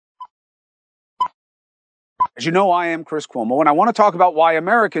As you know, I am Chris Cuomo, and I want to talk about why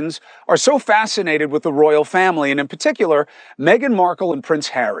Americans are so fascinated with the royal family, and in particular, Meghan Markle and Prince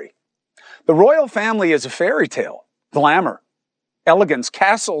Harry. The royal family is a fairy tale, glamour, elegance,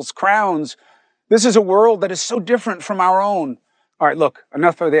 castles, crowns. This is a world that is so different from our own. All right, look,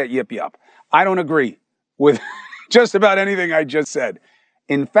 enough of that yip-yap. I don't agree with just about anything I just said.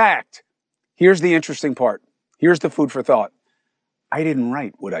 In fact, here's the interesting part. Here's the food for thought. I didn't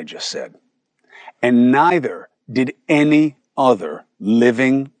write what I just said. And neither did any other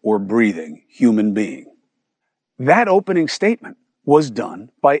living or breathing human being. That opening statement was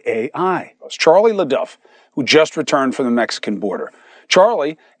done by AI. It was Charlie LaDuff, who just returned from the Mexican border.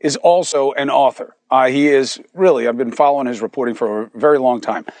 Charlie is also an author. He is really, I've been following his reporting for a very long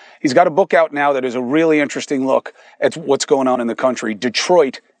time. He's got a book out now that is a really interesting look at what's going on in the country,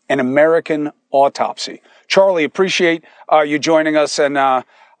 Detroit, an American Autopsy. Charlie, appreciate you joining us, and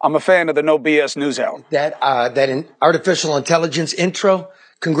I'm a fan of the No BS News Hour. That in artificial intelligence intro,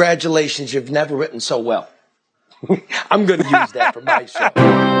 congratulations, you've never written so well. I'm going to use that for my show.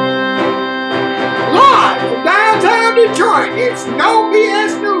 Live from downtown Detroit, it's No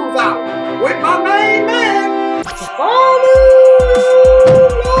BS News Hour with my main man,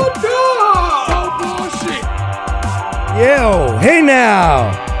 Yo, hey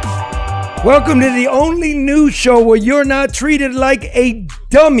now. Welcome to the only news show where you're not treated like a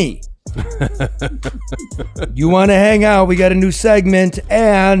dummy. You want to hang out? We got a new segment,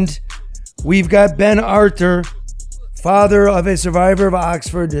 and we've got Ben Arthur, father of a survivor of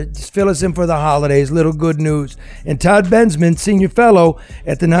Oxford, to just fill us in for the holidays. Little good news. And Todd Bensman, senior fellow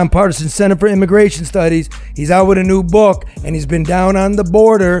at the Nonpartisan Center for Immigration Studies. He's out with a new book, and he's been down on the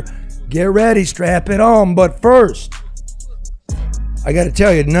border. Get ready, strap it on. But first, I got to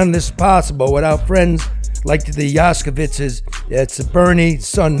tell you, none of this is possible without friends like the Yaskovitzes. It's Bernie,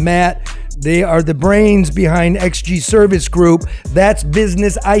 son Matt. They are the brains behind XG Service Group. That's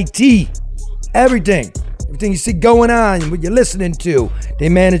business IT. Everything you see going on, what you're listening to. They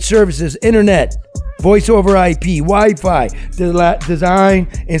manage services, internet, voice over IP, Wi-Fi, design,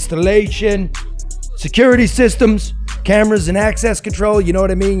 installation, security systems, cameras and access control. You know what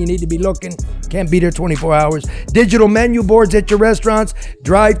I mean? You need to be looking. Can't be there 24 hours. Digital menu boards at your restaurants,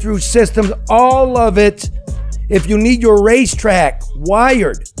 drive-through systems, all of it. If you need your racetrack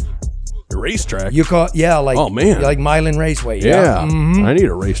wired. A racetrack? You call, yeah, like, oh, man. Like Milan Raceway. Yeah. Mm-hmm. I need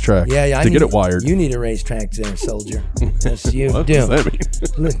a racetrack to get it wired. You need a racetrack there, soldier. Yes, you what do. Does that mean?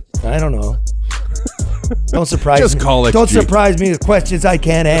 Look, I don't know. Don't surprise Just me. call XG. Don't surprise me with questions I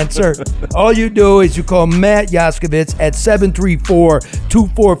can't answer. All you do is you call Matt Yaskovitz at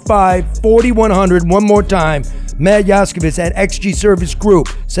 734-245-4100. One more time, Matt Yaskovitz at XG Service Group,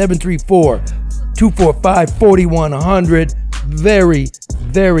 734-245-4100. Very,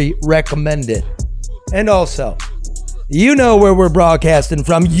 very recommended. And also, you know where we're broadcasting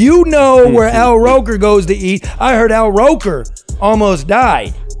from. You know where Al Roker goes to eat. I heard Al Roker almost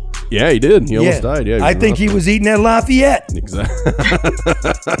died. Yeah, he did. He almost died. Yeah, I think he was eating at Lafayette. Exactly.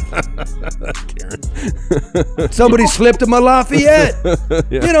 Karen. Somebody slipped him a Lafayette. Yeah.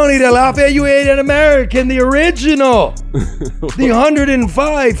 You don't eat a Lafayette. You ate an American, the original. The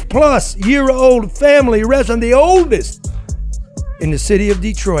 105-plus-year-old family restaurant, the oldest in the city of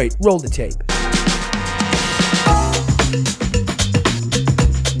Detroit. Roll the tape.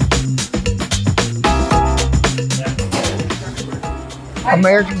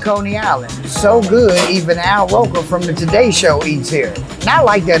 American Coney Island. So good, even Al Roker from the Today Show eats here. Not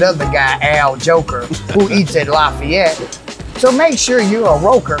like that other guy, Al Joker, who eats at Lafayette. So make sure you're a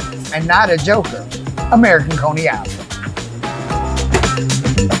Roker and not a Joker. American Coney Island.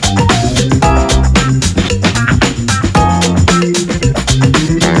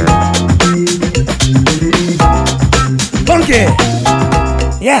 Funky!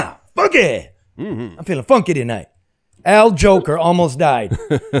 Yeah, funky! Mm-hmm. I'm feeling funky tonight. Al Joker almost died.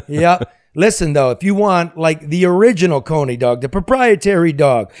 Yep. Listen, though, if you want like the original Coney dog, the proprietary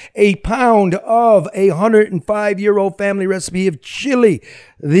dog, a pound of a 105-year-old family recipe of chili,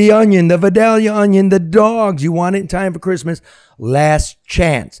 the onion, the Vidalia onion, the dogs, you want it in time for Christmas, last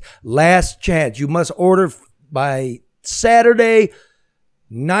chance. Last chance. You must order by Saturday,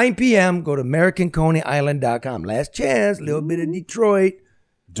 9 p.m. Go to AmericanConeyIsland.com. Last chance, a little bit of Detroit.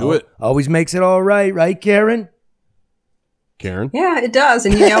 Do it. Always makes it all right, Karen? Karen? Yeah, it does.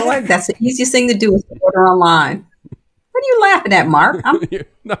 And you know what? That's the easiest thing to do is to order online. What are you laughing at, Mark? What did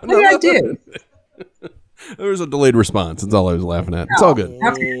I do? There was a delayed response. That's all I was laughing at. It's all good.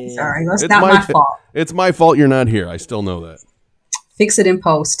 Okay, sorry. That's not my fault. It's my fault you're not here. I still know that. Fix it in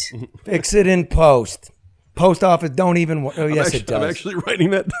post. Fix it in post. Post office don't even. Oh, yes, it does. I'm actually writing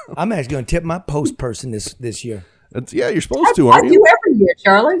that down. I'm actually going to tip my post person this year. You're supposed to, aren't I you? do every year,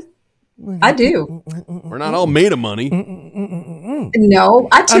 Charlie. I do. We're not all made of money. No,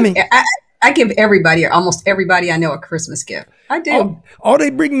 I give everybody, or almost everybody I know, a Christmas gift. I do. All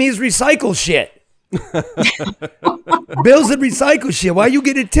they bring me is recycle shit. Bills that recycle shit. Why you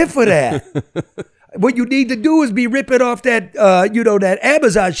get a tip for that? What you need to do is be ripping off that, that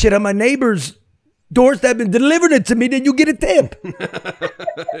Amazon shit on my neighbor's doorstep and delivering it to me. Then you get a tip.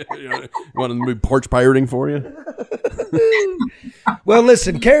 You want to be porch pirating for you? Well,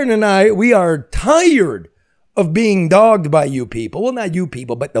 listen, Karen and I, we are tired of being dogged by you people. Well, not you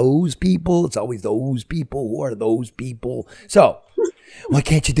people, but those people. It's always those people. Who are those people? So, why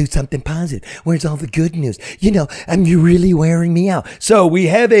can't you do something positive? Where's all the good news? You're really wearing me out. So we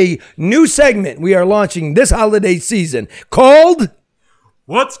have a new segment we are launching this holiday season called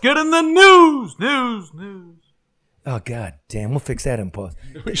What's Good in the News? News. Oh, God damn. We'll fix that in post.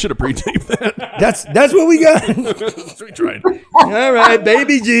 We should have pre-taped that. That's what we got. We tried. All right,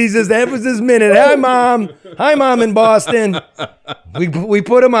 baby Jesus. That was this minute. Hi, Mom. Hi, Mom in Boston. We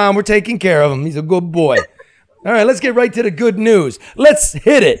put him on. We're taking care of him. He's a good boy. All right, let's get right to the good news. Let's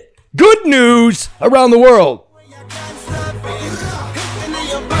hit it. Good news around the world.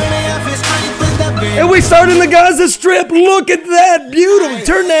 And we start in the Gaza Strip. Look at that. Beautiful.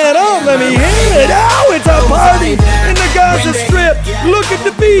 Turn that on. Let me hear it. Oh, it's a party in the Gaza Strip. Look at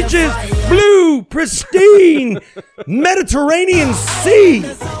the beaches. Blue, pristine, Mediterranean Sea.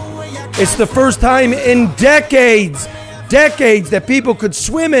 It's the first time in decades that people could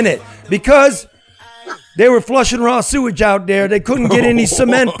swim in it because they were flushing raw sewage out there. They couldn't get any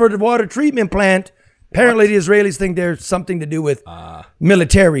cement for the water treatment plant. Apparently, the Israelis think there's something to do with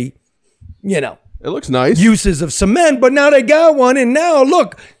military, It looks nice. uses of cement, but now they got one, and now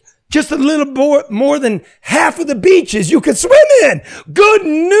look, just a little more than half of the beaches you can swim in. Good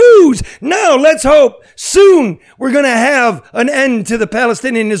news. Now let's hope soon we're going to have an end to the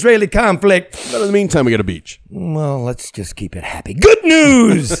Palestinian-Israeli conflict. But in the meantime, we got a beach. Well, let's just keep it happy. Good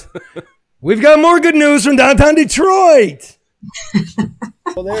news. We've got more good news from downtown Detroit.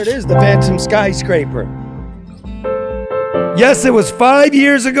 Well, there it is, the Phantom Skyscraper. Yes, it was 5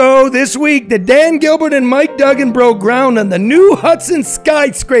 years ago this week that Dan Gilbert and Mike Duggan broke ground on the new Hudson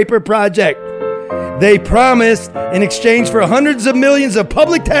Skyscraper project. They promised, in exchange for hundreds of millions of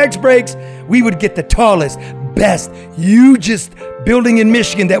public tax breaks, we would get the tallest, best, hugest building in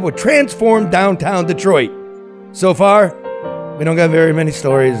Michigan that would transform downtown Detroit. So far, we don't got very many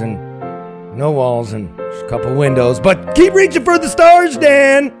stories and no walls and just a couple windows, but keep reaching for the stars,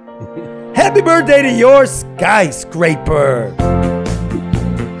 Dan. Happy birthday to your skyscraper.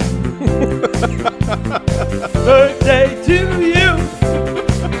 Birthday to you.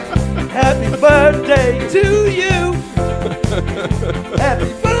 Happy birthday to you.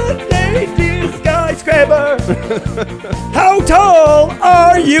 Happy birthday, dear skyscraper. How tall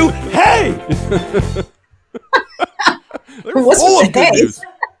are you? Hey! What's Full with of the good hey? news.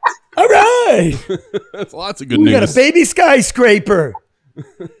 All right. That's lots of good We news. got a baby skyscraper.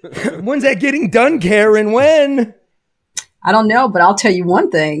 When's that getting done, Karen? When? I don't know, but I'll tell you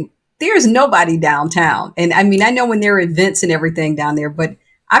one thing. There's nobody downtown. And I mean, I know when there are events and everything down there, but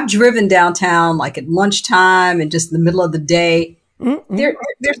I've driven downtown like at lunchtime and just in the middle of the day.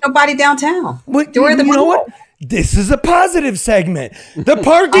 There's nobody downtown. What, During the you know mall. what? This is a positive segment. The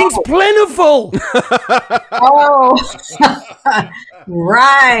parking's plentiful. Oh,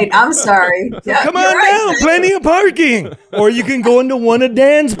 right. I'm sorry. Yeah, Come you're on right. down. Plenty of parking. Or you can go into one of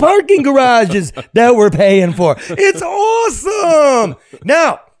Dan's parking garages that we're paying for. It's awesome.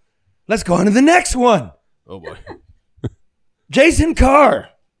 Now, let's go on to the next one. Oh, boy. Jason Carr,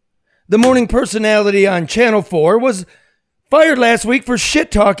 the morning personality on Channel 4, was fired last week for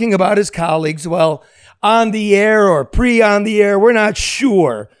shit-talking about his colleagues. Well, on the air or pre-on the air, we're not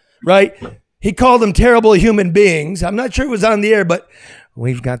sure, right? He called them terrible human beings. I'm not sure it was on the air, but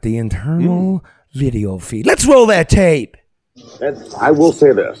we've got the internal video feed. Let's roll that tape. I will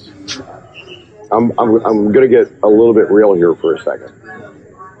say this. I'm going to get a little bit real here for a second.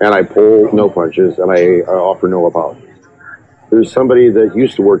 And I pull no punches, and I offer no apology. There's somebody that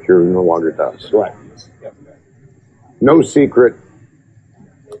used to work here who no longer does. Right. No secret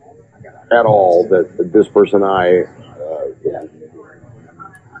at all that this person and I,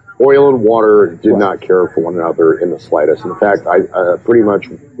 oil and water, did not care for one another in the slightest. In fact, I pretty much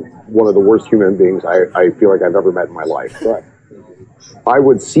one of the worst human beings I feel like I've ever met in my life. Right. I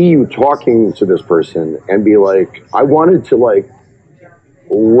would see you talking to this person and be like, I wanted to like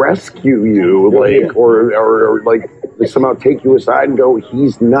rescue you, like, or like somehow take you aside and go,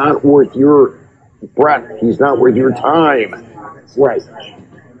 he's not worth your Brett, he's not worth your time. Right.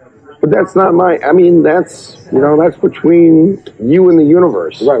 But that's not that's between you and the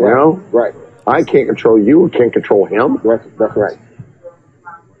universe. Right. Right. I can't control you. Can't control him. That's right.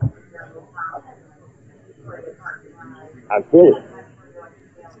 I feel it.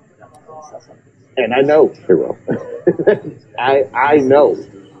 And I know. Very well. I know.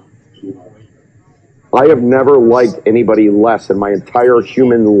 I have never liked anybody less in my entire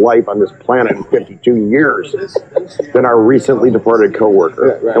human life on this planet in 52 years than our recently departed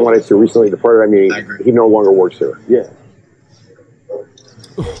coworker. Right. And when I say recently departed, I mean he no longer works here. Yeah.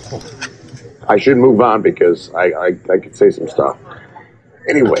 I should move on because I could say some stuff.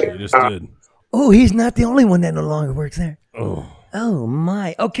 Anyway, You just did. Oh, he's not the only one that no longer works there. Oh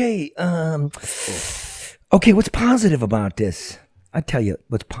my. Okay. Okay, what's positive about this? I tell you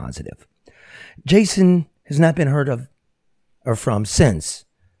what's positive. Jason has not been heard of or from since,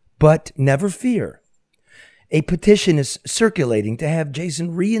 but never fear. A petition is circulating to have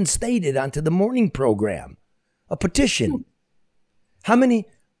Jason reinstated onto the morning program. A petition. How many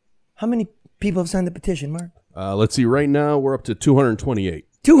people have signed the petition, Mark? Let's see. Right now, we're up to 228.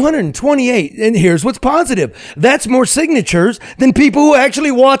 228. And here's what's positive. That's more signatures than people who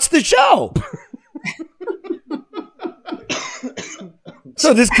actually watch the show.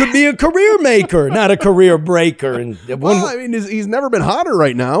 So this could be a career maker, not a career breaker. And Well, I mean, he's never been hotter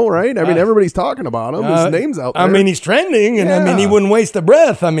right now, right? I mean, everybody's talking about him. His name's out there. I mean, he's trending, and I mean, he wouldn't waste a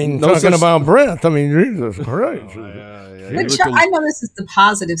breath. I mean, talking about breath. I mean, Jesus Christ. But I know this is the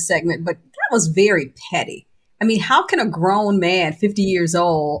positive segment, but that was very petty. I mean, how can a grown man, 50 years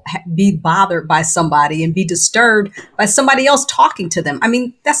old, be bothered by somebody and be disturbed by somebody else talking to them? I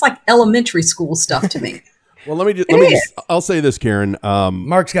mean, that's like elementary school stuff to me. Well, I'll say this, Karen.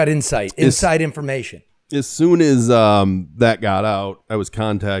 Mark's got inside information. As soon as that got out, I was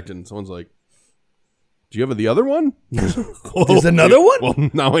contacted, and someone's like, "Do you have the other one?" There's another one? Well,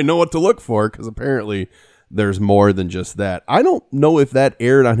 now I know what to look for because apparently there's more than just that. I don't know if that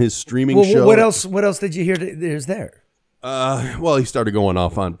aired on his streaming show. What else did you hear there's there? Well, he started going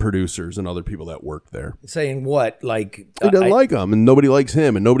off on producers and other people that worked there. Saying what? Like he doesn't like him, and nobody likes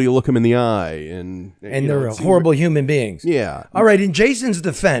him, and nobody will look him in the eye, and they're horrible human beings. Yeah. All right. In Jason's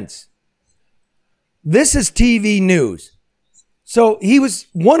defense, this is TV news, so he was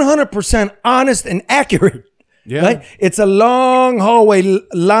 100% honest and accurate. Yeah. Right? It's a long hallway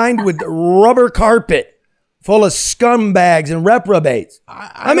lined with rubber carpet, full of scumbags and reprobates.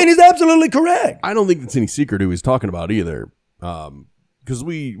 I mean, he's absolutely correct. I don't think it's any secret who he's talking about either. Because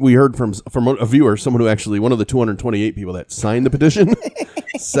we heard from a viewer, someone who actually, one of the 228 people that signed the petition,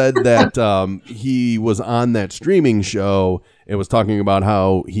 said that he was on that streaming show and was talking about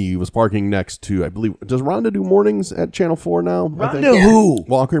how he was parking next to, I believe, does Rhonda do mornings at Channel 4 now? Rhonda who?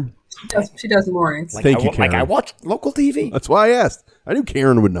 Walker? She does mornings. Thank you, Karen. Like I watch local TV. That's why I asked. I knew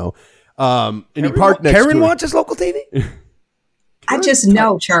Karen would know. And he parked next Karen to watches local TV? I just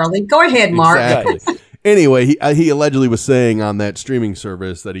know, Charlie. Go ahead, Mark. Exactly. Anyway, he allegedly was saying on that streaming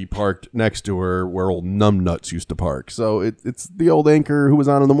service that he parked next to her where old numbnuts used to park. So it's the old anchor who was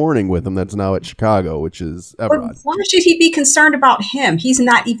on in the morning with him that's now at Chicago, which is Evrod. But why should he be concerned about him? He's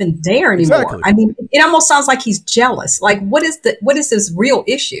not even there anymore. Exactly. I mean, it almost sounds like he's jealous. Like, what is his real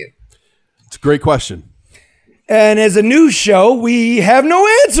issue? It's a great question. And as a news show, we have no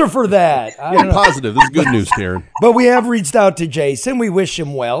answer for that. Yeah, positive. This is good news, Karen. But we have reached out to Jason. We wish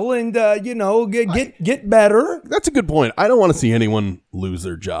him well, and get better. That's a good point. I don't want to see anyone lose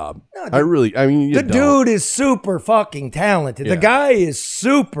their job. No, the dude is super fucking talented. Yeah. The guy is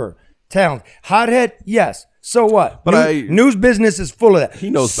super talented. Hothead, yes. So what? But news business is full of that. He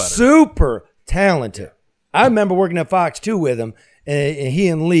knows better. Super talented. I remember working at Fox 2 with him, and he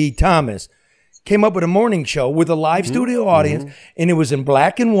and Lee Thomas came up with a morning show with a live studio audience, and it was in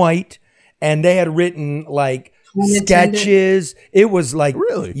black and white, and they had written like sketches. It was like,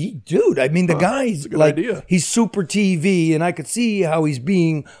 really, dude. I mean, the guy's like, idea. He's super TV, and I could see how he's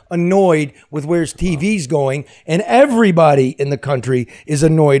being annoyed with where TV's going, and everybody in the country is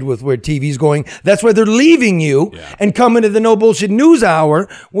annoyed with where TV's going. That's why they're leaving you and coming to the No Bullshit News Hour,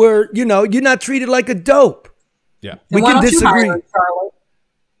 where you're not treated like a dope. Yeah, we can disagree.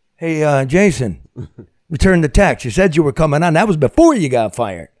 Hey, Jason, return the text. You said you were coming on. That was before you got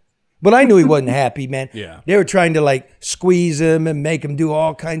fired. But I knew he wasn't happy, man. Yeah. They were trying to like squeeze him and make him do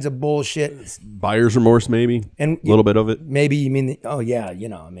all kinds of bullshit. Buyer's remorse, maybe. And a little bit of it. Maybe you mean,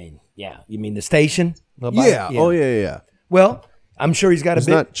 you mean the station? Yeah. Oh, yeah. Well, I'm sure he's got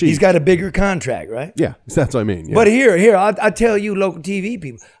a bigger contract, right? Yeah, that's what I mean. Yeah. But here, I tell you, local TV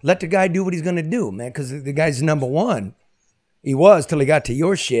people, let the guy do what he's going to do, man, because the guy's number one. He was till he got to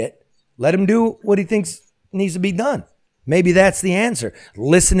your shit, Let him do what he thinks needs to be done. Maybe that's the answer.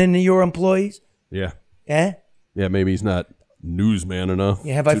 Listening to your employees. Yeah. Eh? Yeah, maybe he's not newsman enough.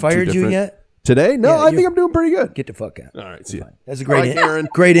 Yeah, have I fired you yet? Today? No, Yeah, I think I'm doing pretty good. Get the fuck out. All right, see ya. That's a Bye,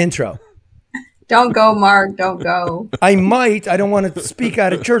 great intro. Don't go, Mark. Don't go. I don't want to speak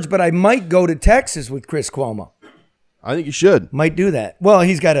out of church, but I might go to Texas with Chris Cuomo. I think you should. Might do that. Well,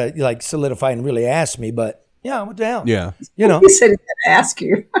 he's got to like solidify and really ask me, but yeah, what the hell? Yeah. You know. He said he's going to ask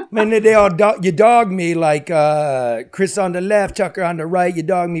you. Man, they all you dog me like Chris on the left, Tucker on the right. You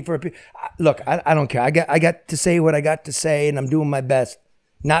dog me for look. I don't care. I got to say what I got to say, and I'm doing my best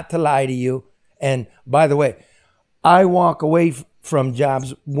not to lie to you. And by the way, I walk away from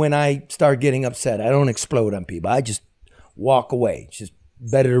jobs when I start getting upset. I don't explode on people. I just walk away. It's just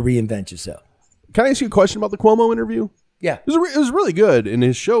better to reinvent yourself. Can I ask you a question about the Cuomo interview? Yeah, it was really good, and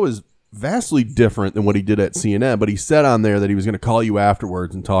his show is vastly different than what he did at CNN, but he said on there that he was going to call you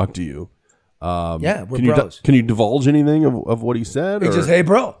afterwards and talk to you. Yeah, we're can bros. Can you divulge anything of what he said? He just, hey,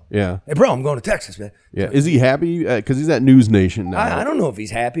 bro. Yeah. Hey, bro, I'm going to Texas, man. Yeah. Is he happy? Because he's at News Nation now. I don't know if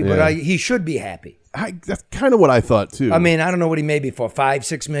he's happy, but he should be happy. That's kind of what I thought, too. I mean, I don't know what he made before.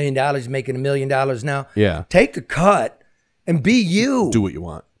 $5-6 million, making $1 million now. Yeah. Take a cut and be you. Do what you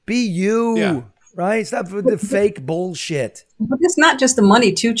want. Be you. Yeah. Right? Stop with the fake bullshit. But it's not just the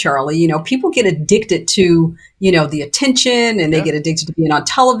money too, Charlie. You know, people get addicted to, the attention, and they get addicted to being on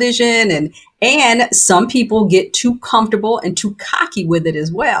television, and some people get too comfortable and too cocky with it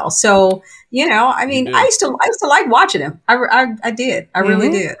as well. So, I mean, I used to like watching him. I did. I really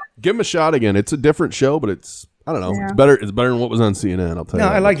did. Give him a shot again. It's a different show, but it's, I don't know. Yeah. It's better than what was on CNN, I'll tell you.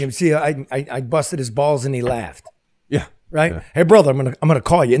 No, I like him. See, I busted his balls and he laughed. Yeah. Right? Yeah. Hey, brother, I'm gonna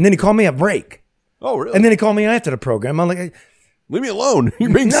call you. And then he called me a break. Oh, really? And then he called me after the program. I'm like, leave me alone.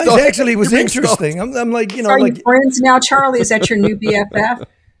 You're being stuck. Actually, it was interesting. I'm like, so are you friends now, Charlie? Is that your new BFF?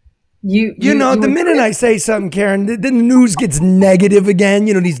 The minute I say something, Karen, the news gets negative again.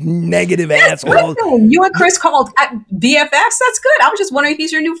 These negative assholes. You and Chris called BFFs. That's good. I was just wondering if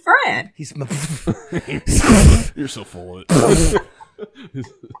he's your new friend. He's You're so full of it.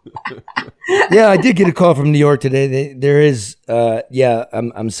 Yeah, I did get a call from New York today. There is,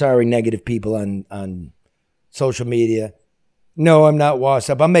 I'm sorry, negative people on social media. No, I'm not washed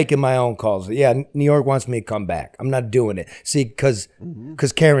up. I'm making my own calls. Yeah, New York wants me to come back. I'm not doing it. See, because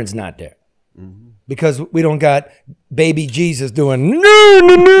Karen's not there. Mm-hmm. Because we don't got baby Jesus doing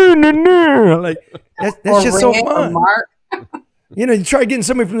no. Like that's just so fun. You try getting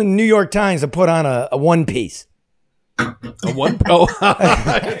somebody from the New York Times to put on a one piece. A one? Oh,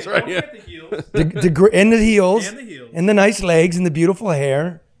 that's right. Yeah. And the heels, and the nice legs, and the beautiful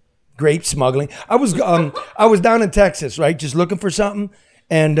hair. Grape smuggling. I was down in Texas, right, just looking for something,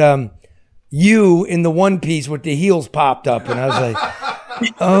 and you in the one piece with the heels popped up, and I was like,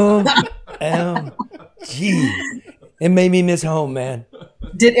 OMG. It made me miss home, man.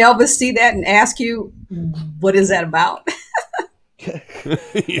 Did Elvis see that and ask you, what is that about?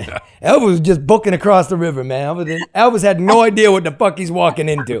 Yeah. Elvis was just booking across the river, man. Elvis had no idea what the fuck he's walking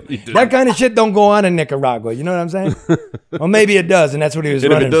into. That kind of shit don't go on in Nicaragua. You know what I'm saying? Well, maybe it does, and that's what he was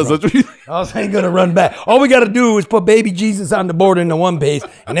running from. I was ain't gonna run back. All we got to do is put baby Jesus on the border in the one piece,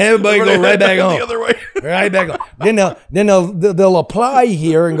 and everybody go right back home. The other way. Right back home. Then they'll apply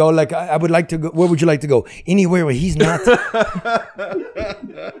here and go like, I would like to go. Where would you like to go? Anywhere where he's not.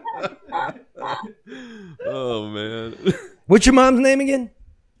 Oh man. What's your mom's name again?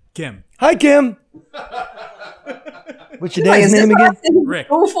 Kim. Hi, Kim. What's your dad's name again? Rick.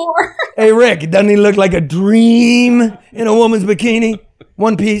 Hey, Rick. Doesn't he look like a dream in a woman's bikini?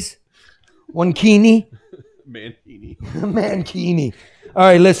 One piece. One kini. Mankini. Mankini. All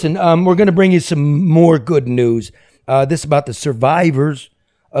right, listen. We're going to bring you some more good news. This is about the survivors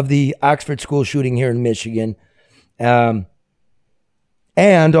of the Oxford school shooting here in Michigan.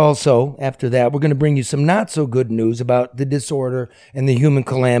 And also, after that, we're going to bring you some not so good news about the disorder and the human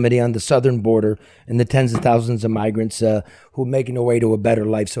calamity on the southern border and the tens of thousands of migrants who are making their way to a better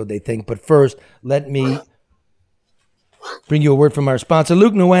life, so they think. But first, let me bring you a word from our sponsor.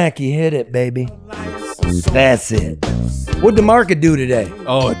 Luke Nowacki, hit it, baby. That's it. What'd the market do today?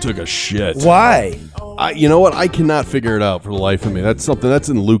 Oh, it took a shit. Why? You know what? I cannot figure it out for the life of me. That's something that's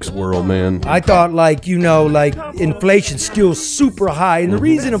in Luke's world, man. I thought inflation's still super high. And the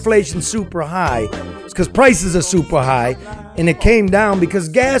reason inflation's super high is because prices are super high. And it came down because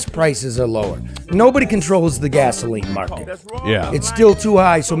gas prices are lower. Nobody controls the gasoline market. Yeah. It's still too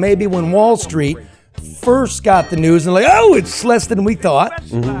high. So maybe when Wall Street first got the news and it's less than we thought.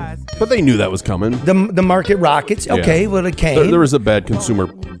 Mm-hmm. But they knew that was coming. The market rockets. Okay, well, it came. There was a bad consumer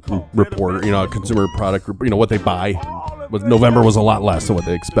report, consumer product, what they buy. November was a lot less than what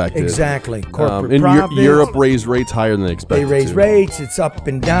they expected. Exactly. Corporate and profits. Europe raised rates higher than they expected. They raise to. rates. It's up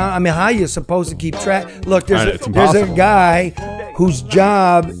and down. I mean, how are you supposed to keep track? Look, It's there's a impossible. guy whose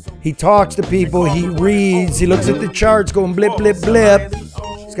job, he talks to people, he reads, he looks at the charts going blip, blip, blip.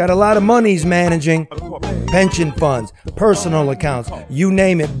 He's got a lot of money he's managing. Pension funds, personal accounts, you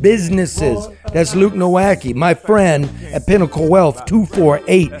name it, businesses. That's Luke Nowacki, my friend at Pinnacle Wealth,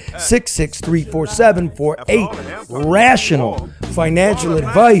 248-663-4748. Rational financial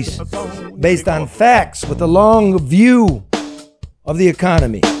advice based on facts with a long view of the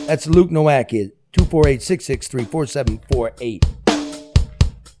economy. That's Luke Nowacki, 248-663-4748.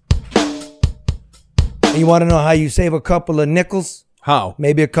 And you want to know how you save a couple of nickels? How?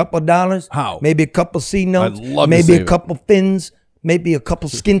 Maybe a couple of dollars. How? Maybe a couple C notes. I'd love to maybe save a it. couple fins. Maybe a couple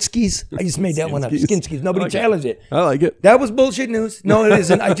skinskis. I just made that one up. Skinskis. Nobody challenged it. I like it. That was bullshit news. No, it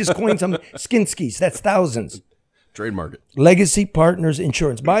isn't. I just coined some skinskis. That's thousands. Trademark it. Legacy Partners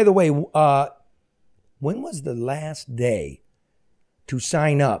Insurance. By the way, when was the last day to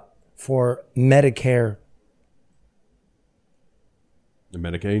sign up for Medicare The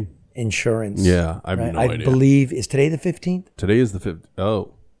Medicaid? insurance? Yeah, I have Right? no I idea. believe, is today the 15th? Today is the 5th.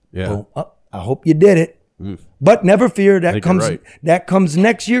 Oh, yeah. Boom. Oh, I hope you did it. Oof. But never fear, I think you're right. that comes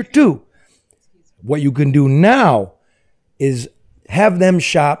next year too. What you can do now is have them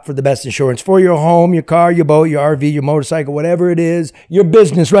shop for the best insurance for your home, your car, your boat, your RV, your motorcycle, whatever it is, your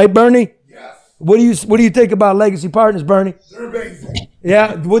business, right, Bernie? Yes. What do you think about Legacy Partners, Bernie? They're amazing.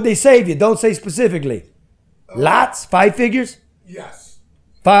 Yeah, would they save you? Don't say specifically. Lots, 5 figures? Yes.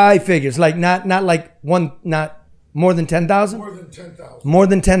 5 figures, like not like one, not more than 10,000? More than 10,000. More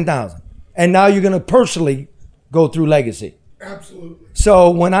than 10,000. And now you're going to personally go through Legacy. Absolutely.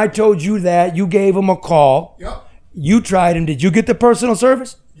 So when I told you that, you gave him a call. Yep. You tried him. Did you get the personal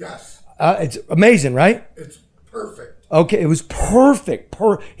service? Yes. It's amazing, right? It's perfect. Okay, it was perfect.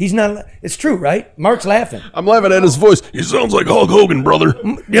 He's not. It's true, right? Mark's laughing. I'm laughing at his voice. He sounds like Hulk Hogan, brother.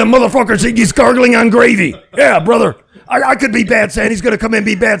 Yeah, motherfucker, he's gargling on gravy. Yeah, brother. I could be Bad Santa. He's going to come in and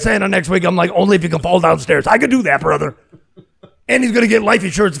be Bad Santa next week. I'm like, only if you can fall downstairs. I could do that, brother. And he's going to get life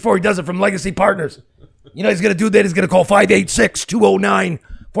insurance before he does it from Legacy Partners. You know, he's going to do that. He's going to call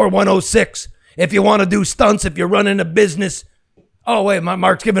 586-209-4106. If you want to do stunts, if you're running a business. Oh, wait,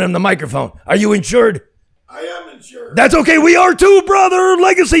 Mark's giving him the microphone. Are you insured? I am insured. That's okay. We are too, brother.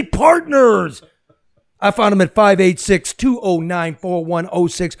 Legacy Partners. I found him at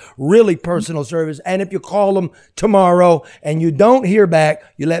 586-209-4106. Really personal service. And if you call them tomorrow and you don't hear back,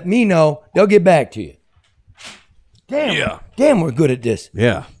 you let me know. They'll get back to you. Damn. Yeah. Damn, we're good at this.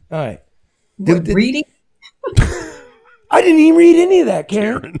 Yeah. All right. Reading? I didn't even read any of that,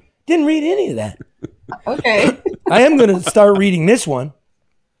 Karen. Didn't read any of that. Okay. I am going to start reading this one.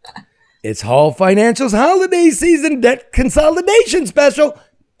 It's Hall Financial's holiday season debt consolidation special. Do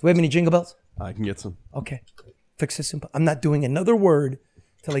we have any jingle bells? I can get some. Okay. Fix this simple. I'm not doing another word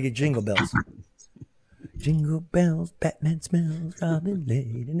till I get jingle bells. Jingle bells, Batman smells, Robin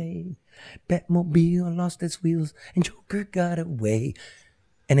laid an egg. Batmobile lost its wheels, and Joker got away.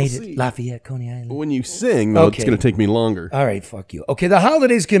 And ate it Lafayette, Coney Island. When you sing, though, Okay. it's going to take me longer. All right, fuck you. Okay, the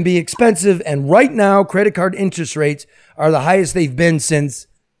holidays can be expensive, and right now, credit card interest rates are the highest they've been since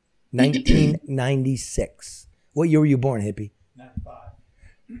 1996. What year were you born, hippie? 95.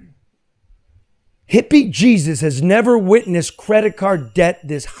 Hippie Jesus has never witnessed credit card debt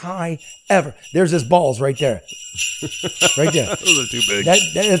this high ever. There's his balls right there. Right there. Those are too big.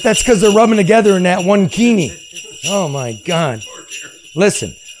 That's because they're rubbing together in that one kini. Oh, my God.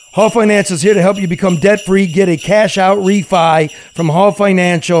 Listen, Hall Financial is here to help you become debt-free. Get a cash-out refi from Hall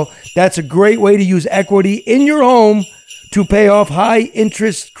Financial. That's a great way to use equity in your home to pay off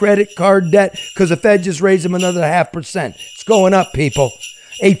high-interest credit card debt because the Fed just raised them another 0.5%. It's going up, people.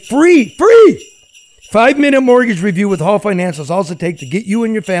 A free 5-minute mortgage review with Hall Financial is also take to get you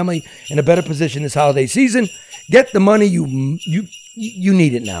and your family in a better position this holiday season. Get the money you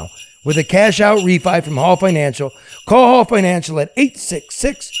need it now. With a cash-out refi from Hall Financial, call Hall Financial at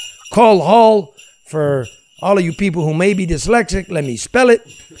 866-CALL-HALL. For all of you people who may be dyslexic, let me spell it,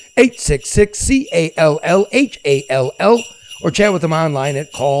 866-CALLHALL, or chat with them online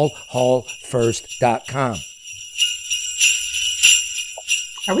at callhallfirst.com.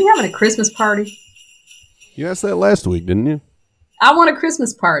 Are we having a Christmas party? You asked that last week, didn't you? I want a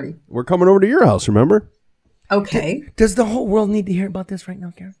Christmas party. We're coming over to your house, remember? Okay. Does the whole world need to hear about this right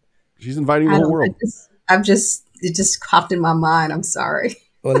now, Karen? She's inviting the whole world. It just popped in my mind. I'm sorry.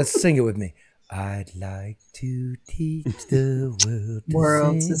 Well, let's sing it with me. I'd like to teach the World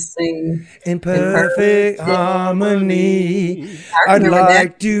world to to sing. sing in perfect harmony. I I'd remember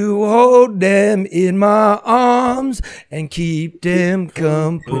like that. to hold them in my arms and keep them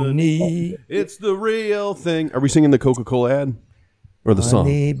company. It's the real thing. Are we singing the Coca-Cola ad or the song?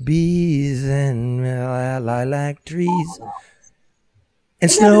 Honey bees and lilac trees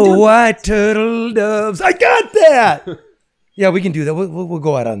and snow white turtle doves. I got that. Yeah, we can do that. We'll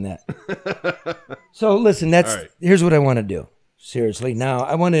go out on that. So listen, here's what I want to do. Seriously, now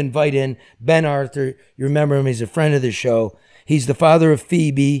I want to invite in Ben Arthur. You remember him? He's a friend of the show. He's the father of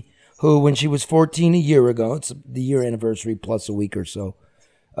Phoebe, who, when she was 14 a year ago, it's the year anniversary plus a week or so,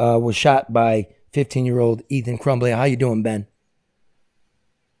 was shot by 15-year-old Ethan Crumbley. How you doing, Ben?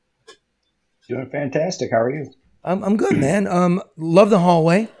 Doing fantastic. How are you? I'm good, man. Love the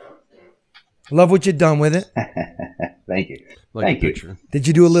hallway. Love what you've done with it. Thank you. Like Thank the you. picture. Did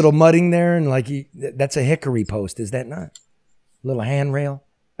you do a little mudding there? And that's a hickory post, is that not? Little handrail?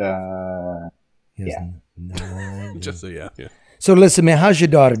 Yeah. No. Just say yeah. So listen, man, how's your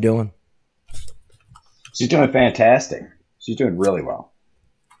daughter doing? She's doing fantastic. She's doing really well.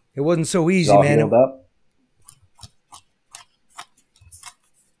 It wasn't so She's easy, all man. healed up.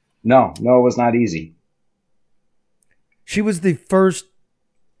 No, it was not easy. She was the first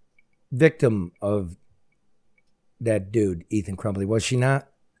victim of that dude, Ethan Crumbley, was she not?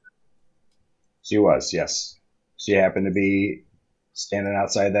 She was, yes. She happened to be standing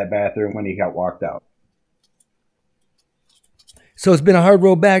outside that bathroom when he got walked out. So it's been a hard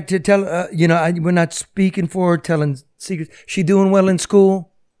road back to tell, we're not speaking for her, telling secrets. She doing well in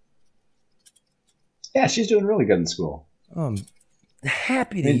school? Yeah, she's doing really good in school. I'm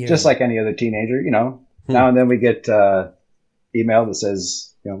happy to hear Just that. like any other teenager, Now and then we get email that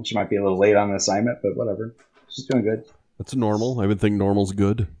says, she might be a little late on an assignment, but whatever. She's doing good. That's normal. I would think normal's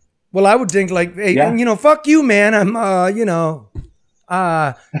good. Well, I would think like, hey, Yeah. fuck you, man. I'm,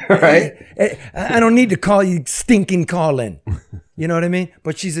 Right? I don't need to call you stinking call in. You know what I mean?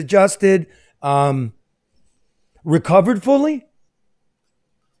 But she's adjusted, recovered fully.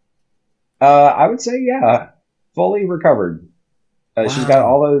 I would say, yeah, fully recovered. She's got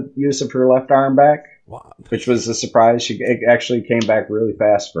all the use of her left arm back, which was a surprise. It actually came back really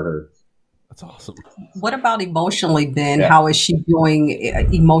fast for her. That's awesome. What about emotionally, Ben? Yeah. How is she doing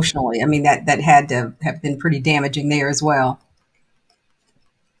emotionally? I mean, that had to have been pretty damaging there as well.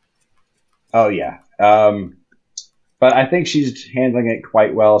 Oh, yeah. But I think she's handling it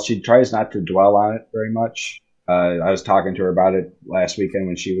quite well. She tries not to dwell on it very much. I was talking to her about it last weekend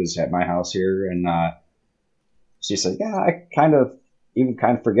when she was at my house here, and she said, yeah, I kind of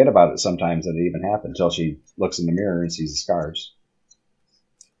forget about it sometimes that it even happened until she looks in the mirror and sees the scars.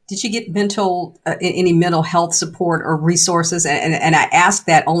 Did she get any mental health support or resources? And I ask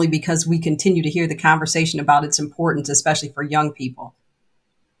that only because we continue to hear the conversation about its importance, especially for young people.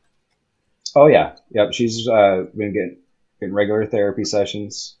 Oh, yeah. Yep. She's been getting regular therapy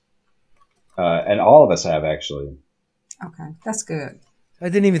sessions. And all of us have, actually. Okay, that's good. I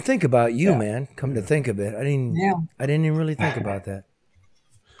didn't even think about you, man. Come to think of it, I didn't even really think about that.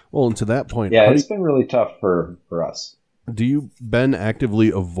 Well, and to that point, yeah, it's been really tough for us. Do you, Ben,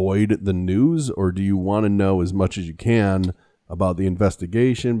 actively avoid the news, or do you want to know as much as you can about the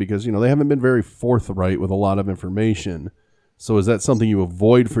investigation? Because, they haven't been very forthright with a lot of information. So is that something you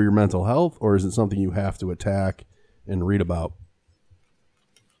avoid for your mental health, or is it something you have to attack and read about?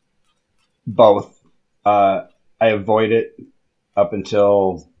 Both. I avoid it up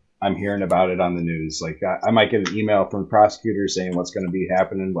until I'm hearing about it on the news. Like I might get an email from prosecutors saying what's going to be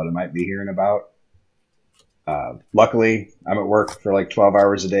happening, what I might be hearing about. Luckily, I'm at work for like 12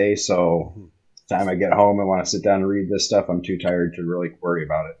 hours a day, so the time I get home and want to sit down and read this stuff, I'm too tired to really worry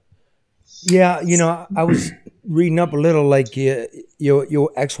about it. Yeah, I was reading up a little, like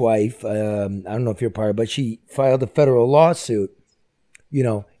your ex-wife, I don't know if you're part of it, but she filed a federal lawsuit,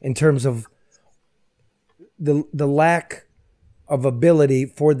 in terms of the lack of ability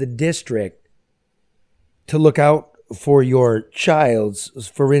for the district to look out for your child's.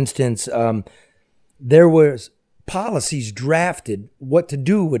 For instance, there was policies drafted what to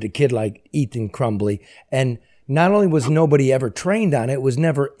do with a kid like Ethan Crumbley, and not only was nobody ever trained on it, it was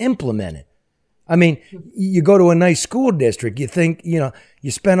never implemented. I mean, you go to a nice school district, you think,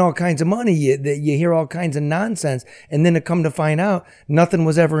 you spend all kinds of money, you hear all kinds of nonsense, and then to come to find out, nothing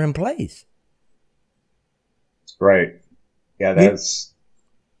was ever in place. Right. Yeah, that's,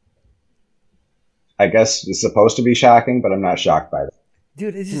 I guess it's supposed to be shocking, but I'm not shocked by that.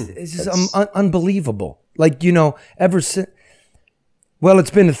 Dude, it's just unbelievable. Like, ever since, well,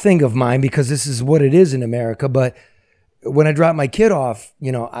 it's been a thing of mine because this is what it is in America, but when I drop my kid off,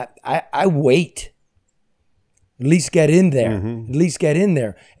 you know, I wait. At least get in there. At least get in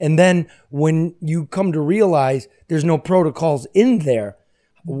there. And then when you come to realize there's no protocols in there,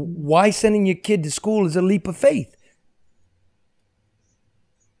 why sending your kid to school is a leap of faith?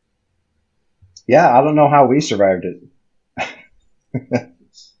 Yeah, I don't know how we survived it.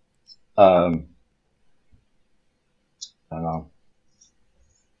 I don't know.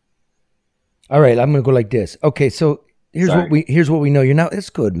 All right, I'm gonna go like this. Okay, so here's what we know. You're now.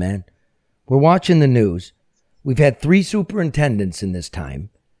 It's good, man. We're watching the news. We've had 3 superintendents in this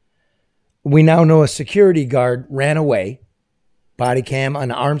time. We now know a security guard ran away. Body cam,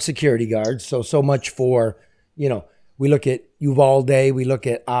 an armed security guard. So much for, you know, we look at Uvalde, we look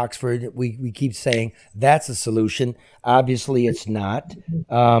at Oxford. We keep saying that's a solution. Obviously, it's not.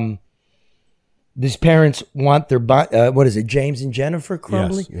 These parents want their bond. What is it, James and Jennifer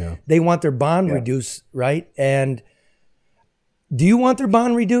Crumbly? Yes, yeah. They want their bond reduced, right? And do you want their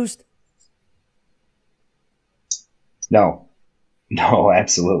bond reduced? No,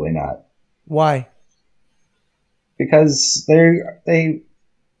 absolutely not. Why? Because they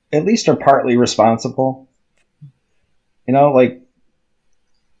at least are partly responsible. You know, like,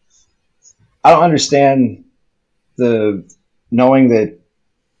 I don't understand the knowing that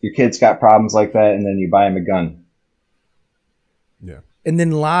your kid's got problems like that and then you buy him a gun. Yeah. And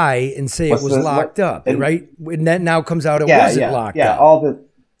then lie and say it was locked up, right? And that now comes out it wasn't locked up. Yeah,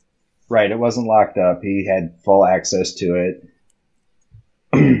 right, it wasn't locked up. He had full access to it.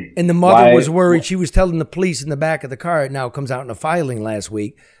 And the mother was worried. She was telling the police in the back of the car, it now comes out in a filing last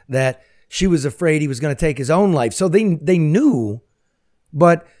week, that she was afraid he was going to take his own life. So they knew,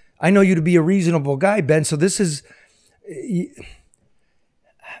 but I know you to be a reasonable guy, Ben. So this is,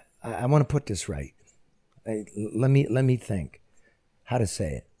 I want to put this right. Let me think how to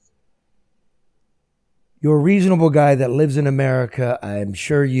say it. You're a reasonable guy that lives in America. I'm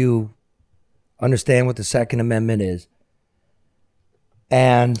sure you understand what the Second Amendment is.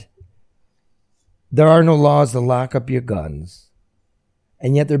 And there are no laws to lock up your guns.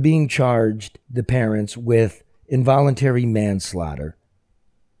 And yet they're being charged, the parents, with involuntary manslaughter.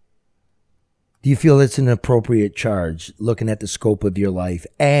 Do you feel it's an appropriate charge, looking at the scope of your life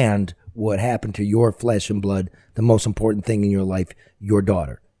and what happened to your flesh and blood, the most important thing in your life, your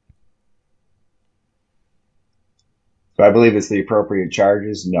daughter? Do I believe it's the appropriate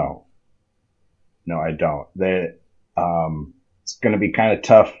charges? No. No, I don't. It's going to be kind of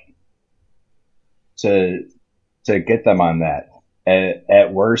tough to get them on that.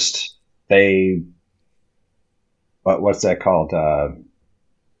 At worst, what's that called?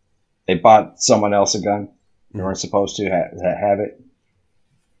 They bought someone else a gun. They weren't supposed to have it.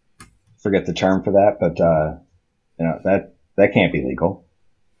 Forget the term for that, but you know, that can't be legal.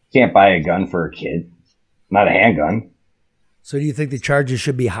 You can't buy a gun for a kid, not a handgun. So do you think the charges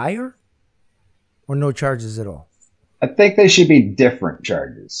should be higher or no charges at all? I think they should be different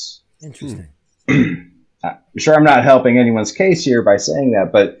charges. Interesting. I'm sure I'm not helping anyone's case here by saying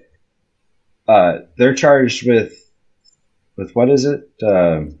that, but they're charged with what is it?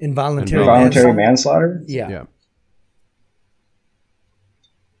 Involuntary manslaughter? Yeah.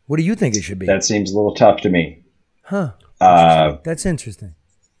 What do you think it should be? That seems a little tough to me. Huh. That's interesting.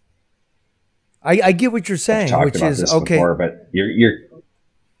 I get what you're saying, I've talked which about is this okay. Before, but you're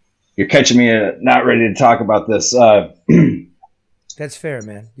catching me not ready to talk about this. That's fair,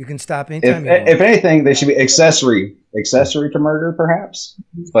 man. You can stop anytime you want. If anything, they should be accessory to murder, perhaps.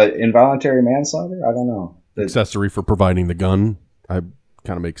 But involuntary manslaughter, I don't know. Accessory for providing the gun, kind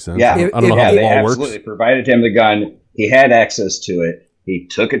of makes sense. Yeah, I don't know how they the law absolutely works. provided him the gun. He had access to it. He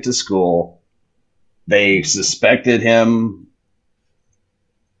took it to school. They suspected him.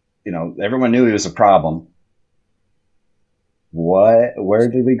 You know, everyone knew he was a problem. Where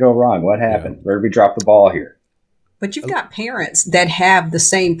did we go wrong? What happened? Where did we drop the ball here? But you've got parents that have the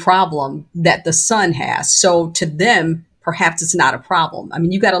same problem that the son has. So to them, perhaps it's not a problem. I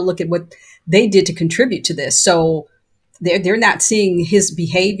mean, you got to look at what they did to contribute to this. So they're not seeing his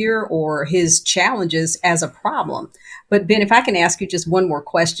behavior or his challenges as a problem. But Ben, if I can ask you just one more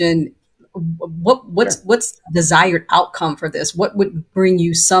question, what's desired outcome for this? What would bring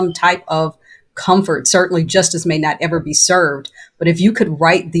you some type of comfort? Certainly justice may not ever be served, but if you could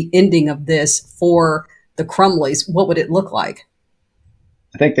write the ending of this for the Crumleys, what would it look like?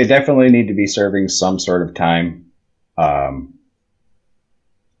 I think they definitely need to be serving some sort of time. And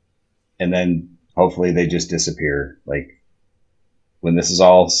then hopefully they just disappear. Like, when this is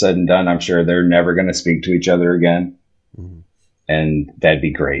all said and done, I'm sure they're never going to speak to each other again. Mm-hmm. And that'd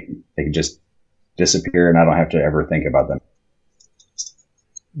be great. They could just disappear and I don't have to ever think about them.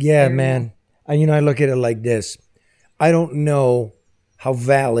 Yeah, man. I look at it like this. I don't know how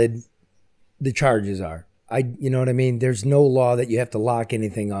valid the charges are. You know what I mean? There's no law that you have to lock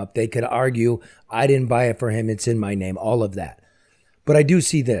anything up. They could argue, I didn't buy it for him. It's in my name, all of that. But I do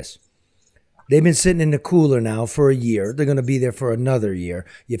see this. They've been sitting in the cooler now for a year. They're going to be there for another year.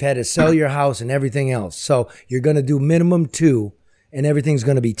 You've had to sell your house and everything else. So you're going to do minimum 2 and everything's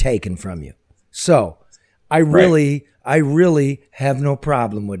going to be taken from you. So I really have no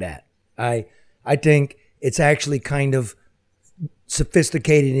problem with that. I think it's actually kind of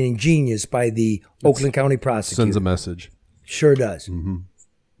sophisticated and ingenious by the Oakland County prosecutor. Sends a message. Sure does. Mm-hmm.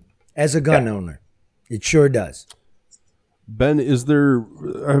 As a gun owner, it sure does. Ben, have there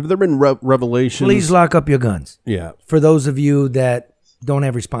been revelations? Please lock up your guns. Yeah. For those of you that don't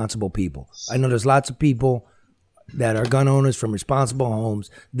have responsible people. I know there's lots of people that are gun owners from responsible homes.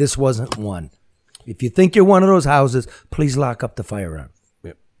 This wasn't one. If you think you're one of those houses, please lock up the firearm.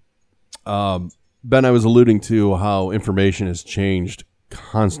 Yep. Ben, I was alluding to how information has changed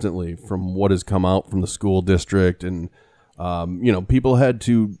constantly from what has come out from the school district, and people had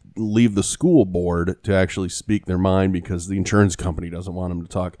to leave the school board to actually speak their mind because the insurance company doesn't want them to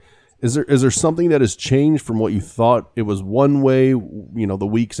talk. Is there something that has changed from what you thought it was one way, the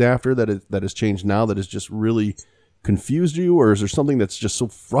weeks after that has changed now that has just really confused you, or is there something that's just so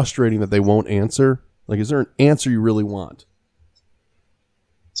frustrating that they won't answer? Like, is there an answer you really want?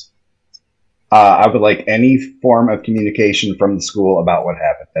 I would like any form of communication from the school about what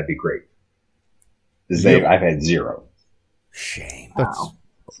happened. That'd be great. I've had zero. Shame.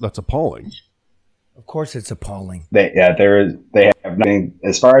 That's appalling. Of course it's appalling. They have nothing,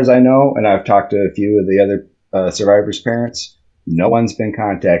 as far as I know, and I've talked to a few of the other survivors' parents. No one's been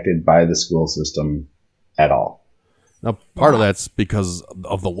contacted by the school system at all. Now, part of that's because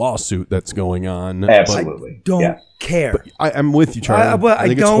of the lawsuit that's going on. Absolutely. I don't care. But I'm with you, Charlie. I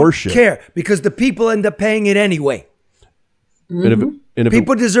think don't it's horseshit. care because the people end up paying it anyway. And if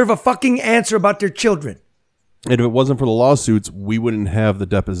People deserve a fucking answer about their children. And if it wasn't for the lawsuits, we wouldn't have the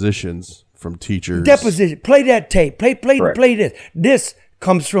depositions from teachers. Play that tape. Play this. This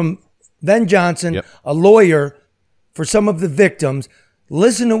comes from Ben Johnson, a lawyer for some of the victims.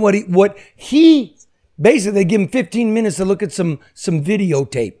 Listen to what he basically, they give him 15 minutes to look at some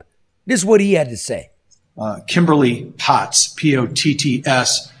videotape. This is what he had to say. Kimberly Potts,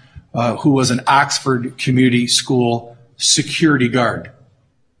 Potts, who was an Oxford Community School security guard.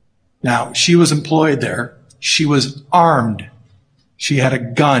 Now, she was employed there. She was armed. She had a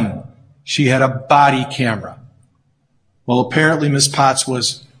gun. She had a body camera. Well, apparently Ms. Potts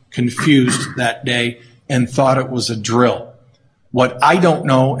was confused that day and thought it was a drill. What I don't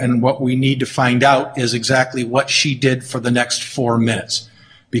know and what we need to find out is exactly what she did for the next 4 minutes.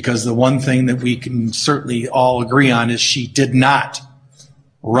 Because the one thing that we can certainly all agree on is she did not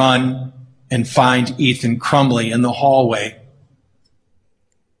run and find Ethan Crumley in the hallway.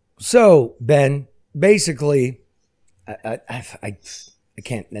 So, Ben, basically, I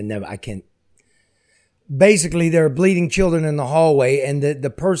can't. Basically, there are bleeding children in the hallway, and the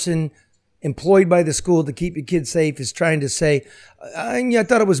person employed by the school to keep your kids safe is trying to say, I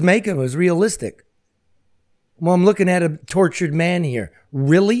thought it was realistic. Well, I'm looking at a tortured man here.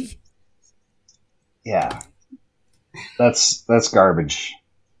 Really? Yeah. That's garbage.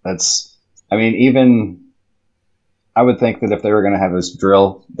 Even I would think that if they were going to have this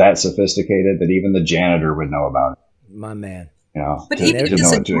drill that sophisticated, that even the janitor would know about it. My man. But even if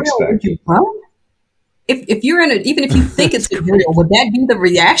it's a drill, would you run? If you're even if you think it's a drill, would that be the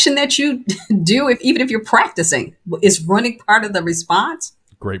reaction that you do? Even if you're practicing, is running part of the response?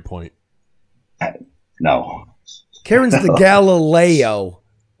 Great point. No. Karen's the Galileo.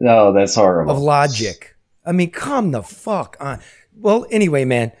 No, that's horrible. Of logic. I mean, come the fuck on. Well, anyway,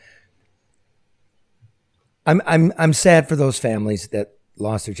 man, I'm sad for those families that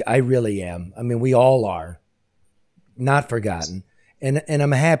lost their. I really am. I mean, we all are. Not forgotten, and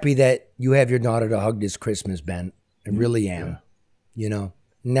I'm happy that you have your daughter to hug this Christmas, Ben. I really am. And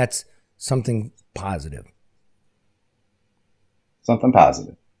that's something positive. Something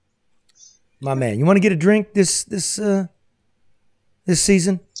positive. My man, you want to get a drink this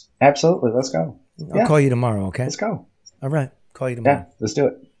season? Absolutely. Let's go. I'll call you tomorrow, okay? Let's go. All right. Call you tomorrow. Yeah, let's do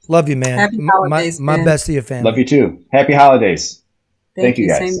it. Love you, man. Happy holidays, my Ben. best to your family. Love you too. Happy holidays. Thank you,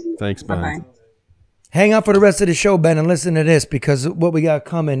 guys. Thanks, Ben. Bye-bye. Hang out for the rest of the show, Ben, and listen to this, because what we got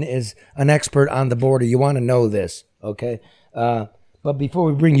coming is an expert on the border. You want to know this, okay? But before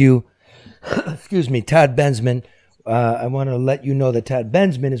we bring you, Todd Bensman, I want to let you know that Todd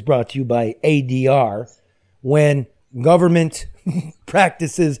Bensman is brought to you by ADR. When government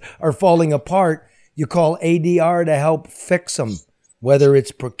practices are falling apart, you call ADR to help fix them, whether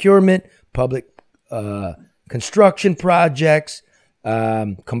it's procurement, public construction projects,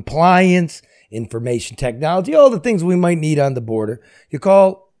 compliance, information technology, all the things we might need on the border. You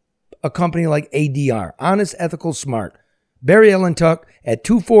call a company like ADR, Honest, Ethical, Smart. Barry Ellen Tuck at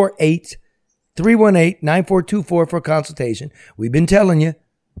 248-318-9424 for a consultation. We've been telling you.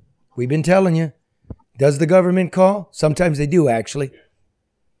 Does the government call? Sometimes they do, actually.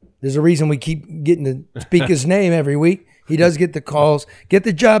 There's a reason we keep getting to speak his name every week. He does get the calls. Get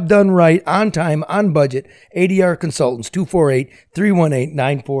the job done right, on time, on budget. ADR Consultants,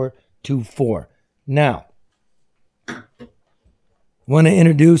 248-318-9424. Now, want to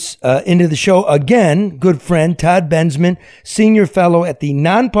introduce into the show again, good friend Todd Bensman, Senior Fellow at the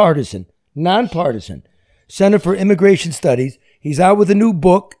nonpartisan Center for Immigration Studies. He's out with a new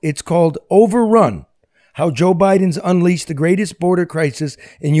book. It's called Overrun: How Joe Biden's Unleashed the Greatest Border Crisis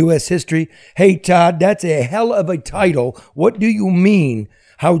in U.S. History. Hey, Todd, that's a hell of a title. What do you mean,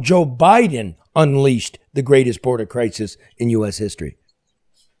 how Joe Biden unleashed the greatest border crisis in U.S. history?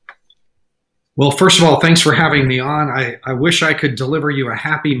 Well, first of all, thanks for having me on. I wish I could deliver you a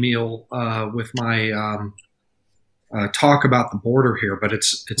happy meal with my talk about the border here, but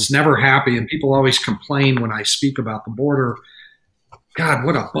it's never happy, and people always complain when I speak about the border. God,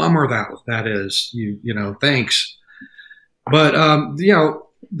 what a bummer that is. You know, thanks. But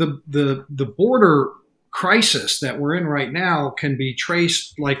the border crisis that we're in right now can be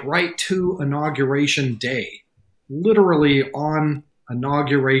traced right to Inauguration Day. Literally on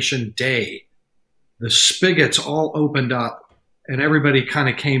Inauguration Day, the spigots all opened up and everybody kind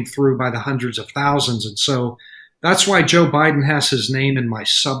of came through by the hundreds of thousands. And so that's why Joe Biden has his name in my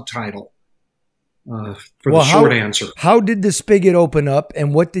subtitle for the short answer. How did the spigot open up,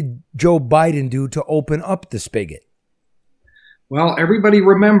 and what did Joe Biden do to open up the spigot? Well, everybody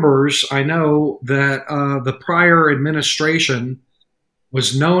remembers, I know, that the prior administration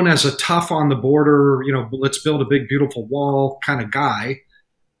was known as a tough on the border, let's build a big, beautiful wall kind of guy.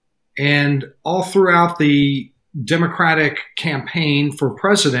 And all throughout the Democratic campaign for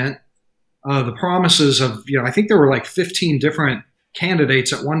president, the promises of, I think there were 15 different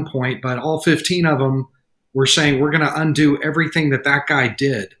candidates at one point, but all 15 of them were saying, we're going to undo everything that guy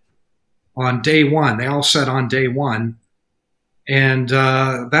did on day one. They all said on day one. And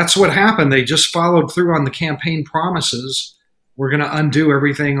that's what happened. They just followed through on the campaign promises. We're going to undo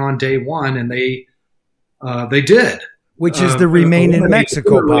everything on day one. And they did. Which is the Remain in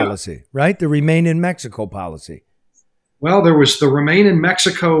Mexico policy, right? The Remain in Mexico policy. Well, there was the Remain in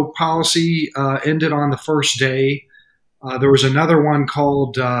Mexico policy ended on the first day. There was another one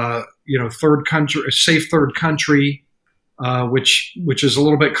called, third country, safe third country, which is a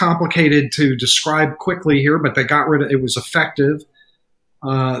little bit complicated to describe quickly here, but they got rid of it. It was effective.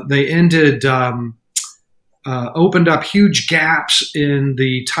 They ended, opened up huge gaps in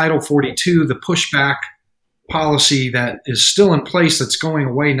the Title 42, the pushback policy that is still in place, that's going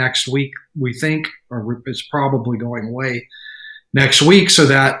away next week, we think, or it's probably going away next week, so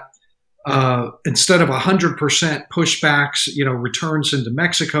that instead of 100% pushbacks, returns into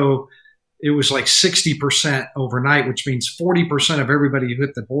Mexico, it was 60% overnight, which means 40% of everybody who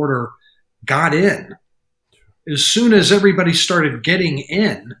hit the border got in. As soon as everybody started getting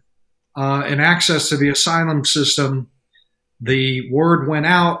in and access to the asylum system, the word went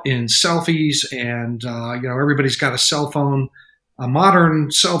out in selfies, and everybody's got a cell phone, a modern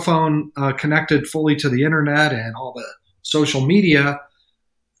cell phone connected fully to the internet and all the social media.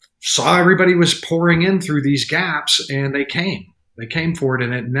 Saw everybody was pouring in through these gaps, and they came for it,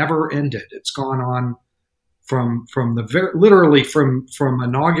 and it never ended. It's gone on from literally from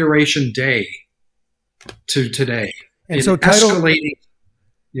Inauguration Day to today, and so escalating.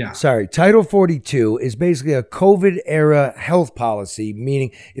 Yeah. Sorry. Title 42 is basically a COVID era health policy,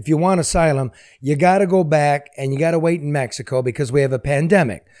 meaning if you want asylum, you got to go back and you got to wait in Mexico because we have a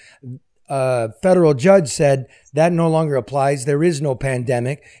pandemic. Federal judge said that no longer applies. There is no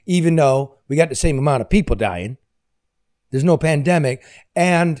pandemic, even though we got the same amount of people dying. There's no pandemic.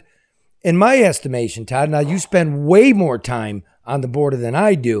 And in my estimation, Todd, now you spend way more time on the border than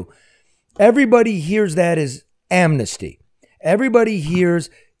I do. Everybody hears that as amnesty. Everybody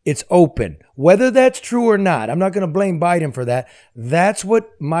hears it's open. Whether that's true or not, I'm not going to blame Biden for that. That's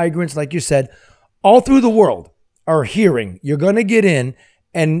what migrants, like you said, all through the world are hearing. You're going to get in.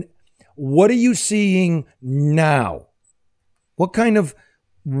 And what are you seeing now? What kind of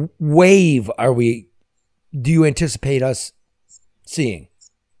wave do you anticipate us seeing?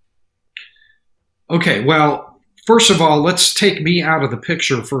 Okay, well, first of all, let's take me out of the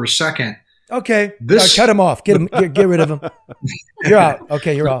picture for a second. Okay, cut him off. Get rid of him. You're out.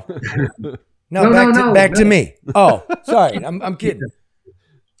 Okay, you're off. Back to me. Oh, sorry. I'm kidding.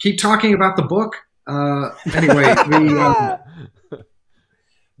 Keep talking about the book. Anyway,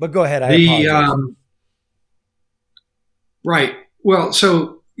 but go ahead. I apologize. Right. Well,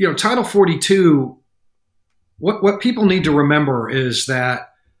 so, Title 42, what people need to remember is that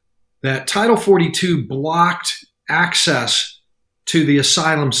Title 42 blocked access to the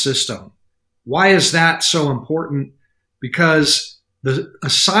asylum system. Why is that so important? Because the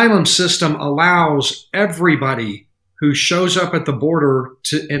asylum system allows everybody who shows up at the border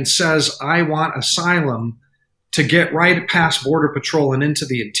and says, I want asylum, to get right past Border Patrol and into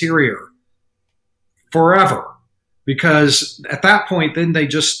the interior forever. Because at that point, then they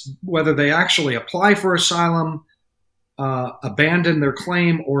just, whether they actually apply for asylum, abandon their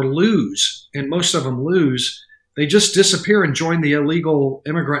claim, or lose, and most of them lose, they just disappear and join the illegal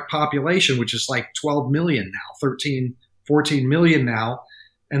immigrant population, which is like 12 million now, 13, 14 million now.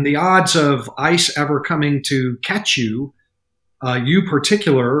 And the odds of ICE ever coming to catch you,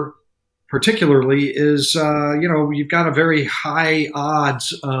 particularly, is, you've got a very high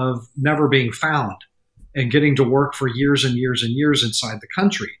odds of never being found and getting to work for years and years and years inside the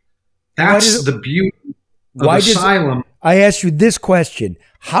country. That's the beauty of asylum. I asked you this question.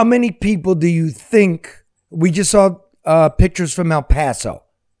 How many people do you think, we just saw pictures from El Paso,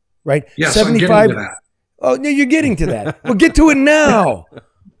 right? Yes, 75. I'm getting to that. Oh, no, you're getting to that. Well, get to it now.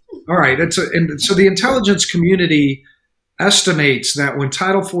 All right. And so the intelligence community estimates that when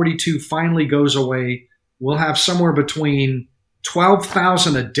Title 42 finally goes away, we'll have somewhere between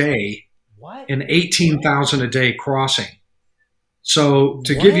 12,000 a day and 18,000 a day crossing. So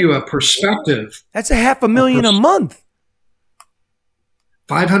to give you a perspective, that's $500,000 a month.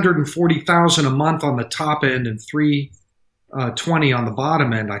 540,000 a month on the top end and 320 on the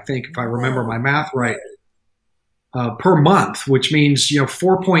bottom end, I think, if I remember my math right, per month, which means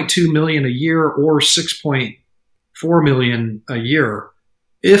 4.2 million a year or 6.4 million a year.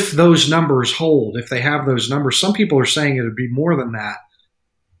 If those numbers hold, if they have those numbers, some people are saying it would be more than that.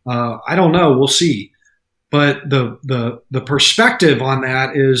 I don't know. We'll see. But the perspective on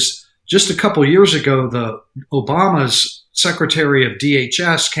that is, just a couple of years ago, Obama's Secretary of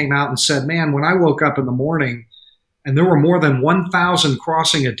DHS came out and said, man, when I woke up in the morning and there were more than 1,000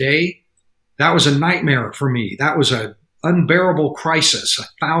 crossing a day, that was a nightmare for me. That was an unbearable crisis,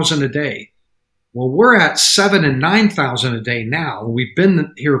 1,000 a day. Well, we're at 7,000 and 9,000 a day now. We've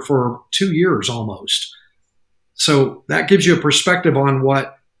been here for 2 years almost. So that gives you a perspective on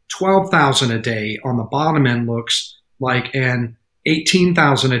what 12,000 a day on the bottom end looks like, and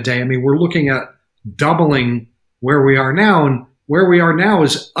 18,000 a day. I mean, we're looking at doubling where we are now, and where we are now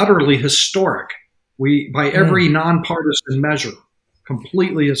is utterly historic. By every nonpartisan measure,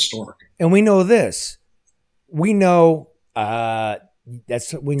 completely historic. And we know this. We know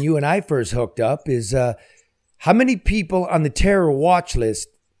that's when you and I first hooked up, is how many people on the terror watch list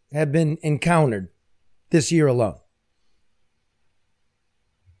have been encountered this year alone?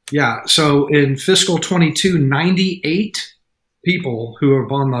 Yeah. So in fiscal 22, 98 people who are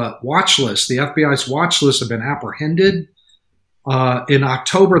on the watch list, the FBI's watch list, have been apprehended. In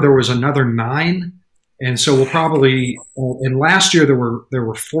October, there was another 9. And so we'll probably, and last year there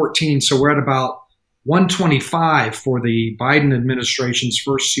were 14. So we're at about 125 for the Biden administration's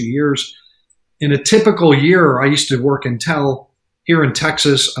first 2 years. In a typical year, I used to work Intel here in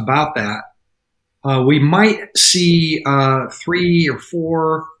Texas about that. We might see 3 or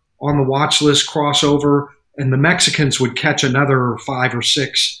 4 on the watch list crossover, and the Mexicans would catch another 5 or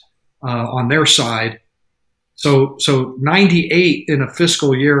 6 on their side. So 98 in a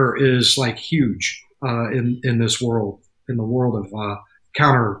fiscal year is like huge in this world, in the world of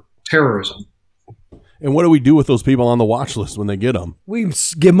counterterrorism. And what do we do with those people on the watch list when they get them? We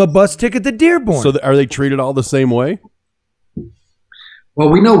give them a bus ticket to Dearborn. So are they treated all the same way? Well,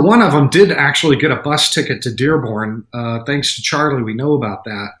 we know one of them did actually get a bus ticket to Dearborn. Thanks to Charlie, we know about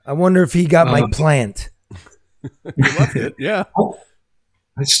that. I wonder if he got my plant. He loved it, yeah.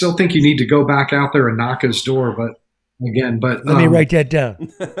 I still think you need to go back out there and knock his door, but let me write that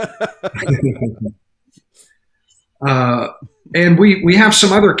down. And we have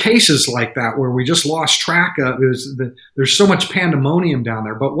some other cases like that where we just lost track of. There's so much pandemonium down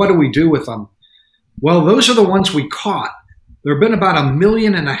there. But what do we do with them? Well, those are the ones we caught. There have been about 1.5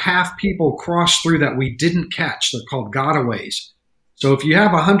 million people cross through that we didn't catch. They're called gotaways. So if you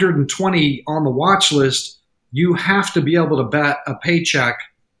have 120 on the watch list, you have to be able to bet a paycheck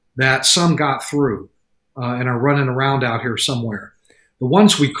that some got through and are running around out here somewhere. The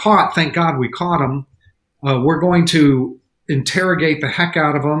ones we caught, thank God we caught them. We're going to interrogate the heck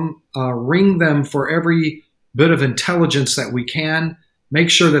out of them, ring them for every bit of intelligence that we can, make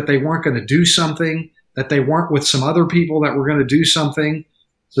sure that they weren't going to do something, that they weren't with some other people that were going to do something.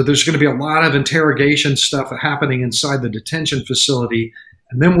 So there's going to be a lot of interrogation stuff happening inside the detention facility,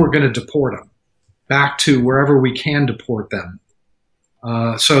 and then we're going to deport them back to wherever we can deport them.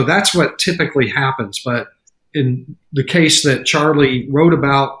 So that's what typically happens. But in the case that Charlie wrote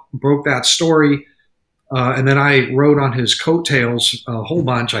about, broke that story, and then I wrote on his coattails a whole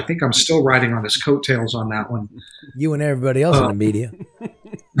bunch. I think I'm still writing on his coattails on that one. You and everybody else in the media.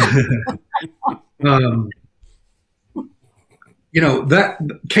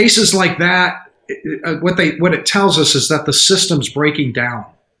 That cases like that, what it tells us is that the system's breaking down.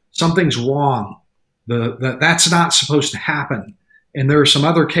 Something's wrong. That's not supposed to happen. And there are some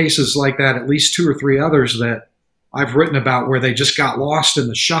other cases like that, at least 2 or 3 others that I've written about, where they just got lost in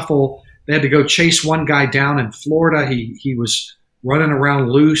the shuffle. They had to go chase one guy down in Florida. He was running around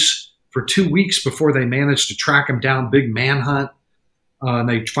loose for 2 weeks before they managed to track him down, big manhunt. And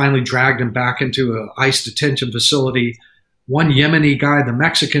they finally dragged him back into an ICE detention facility. One Yemeni guy the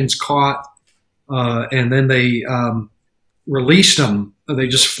Mexicans caught, and then they released him. They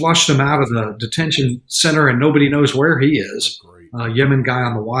just flushed him out of the detention center, and nobody knows where he is. Yemen guy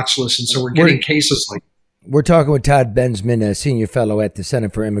on the watch list. And so we're getting cases like. We're talking with Todd Bensman, a senior fellow at the Center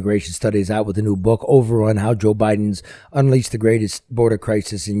for Immigration Studies, out with a new book, Over on How Joe Biden's Unleashed the Greatest Border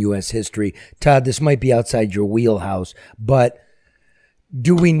Crisis in U.S. History. Todd, this might be outside your wheelhouse, but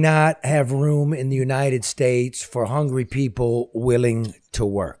do we not have room in the United States for hungry people willing to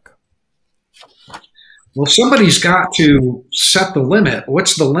work? Well, somebody's got to set the limit.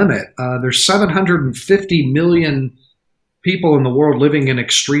 What's the limit? There's 750 million people in the world living in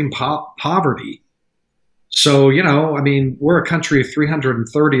extreme poverty. So, we're a country of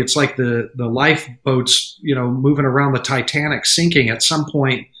 330. It's like the lifeboats, moving around the Titanic sinking. At some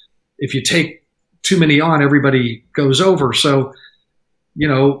point, if you take too many on, everybody goes over. So,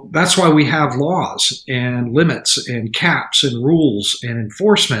 that's why we have laws and limits and caps and rules and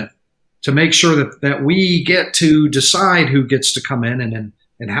enforcement to make sure that we get to decide who gets to come in and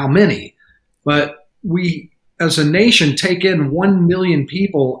how many. But we, as a nation, take in 1 million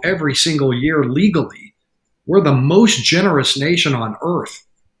people every single year legally. We're the most generous nation on earth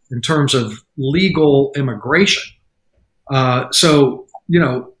in terms of legal immigration. It's a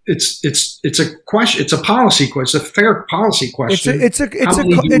question. It's a policy question. It's a fair policy question. It's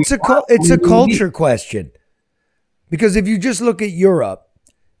a culture question. Because if you just look at Europe,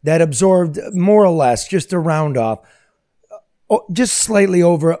 that absorbed more or less, just to round off, just slightly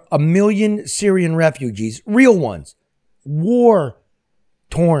over 1 million Syrian refugees, real ones,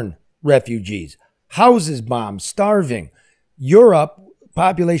 war-torn refugees, houses bombed, starving. Europe,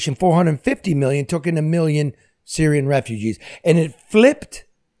 population 450 million, took in 1 million Syrian refugees. And it flipped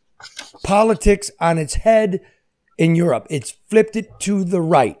politics on its head in Europe. It's flipped it to the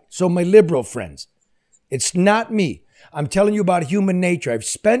right. So my liberal friends, it's not me. I'm telling you about human nature. I've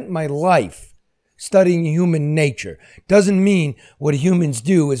spent my life studying human nature. Doesn't mean what humans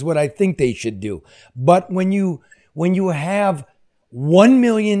do is what I think they should do. But when you have 1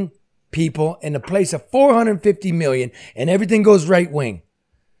 million people in a place of 450 million and everything goes right wing,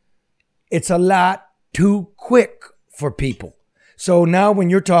 it's a lot too quick for people. So now when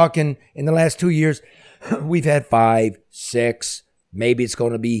you're talking in the last 2 years, we've had 5, 6, maybe it's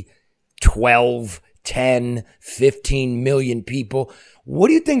going to be 12, 10, 15 million people. What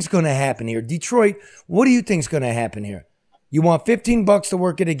do you think's going to happen here? Detroit, what do you think's going to happen here? You want $15 to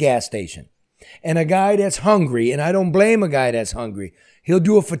work at a gas station, and a guy that's hungry, and I don't blame a guy that's hungry, he'll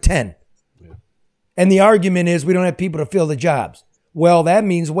do it for 10. Yeah. And the argument is we don't have people to fill the jobs. Well, that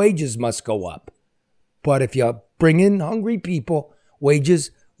means wages must go up. But if you bring in hungry people,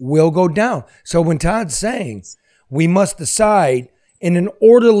 wages will go down. So when Todd's saying we must decide in an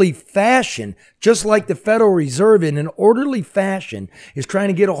orderly fashion, just like the Federal Reserve in an orderly fashion is trying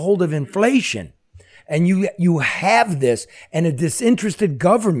to get a hold of inflation, and you have this and a disinterested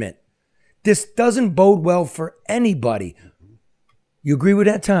government, this doesn't bode well for anybody. You agree with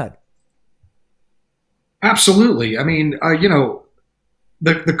that, Todd? Absolutely. I mean,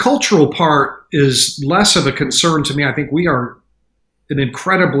 the cultural part is less of a concern to me. I think we are an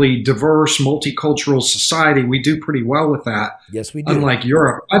incredibly diverse, multicultural society. We do pretty well with that. Yes, we do. Unlike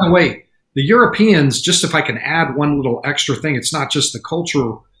Europe. By the way, the Europeans, just if I can add one little extra thing, it's not just the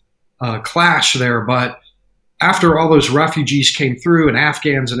cultural clash there, but after all those refugees came through and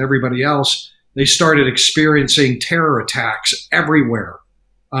Afghans and everybody else, they started experiencing terror attacks everywhere.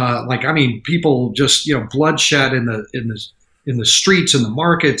 People just, bloodshed in the streets and the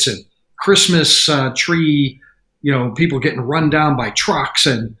markets, and Christmas tree, people getting run down by trucks,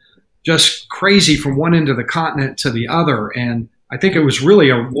 and just crazy from one end of the continent to the other. And I think it was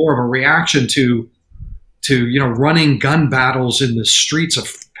really more of a reaction to running gun battles in the streets of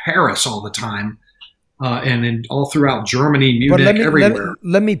Paris all the time, and all throughout Germany, Munich, But everywhere.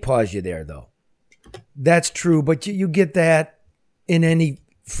 let me pause you there, though. That's true, but you get that in any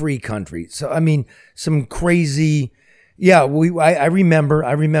free country. So I mean, some crazy. Yeah, I remember.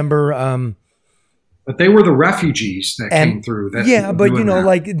 But they were the refugees that came through. That but doing that.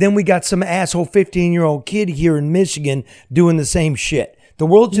 like then we got some asshole 15-year-old kid here in Michigan doing the same shit. The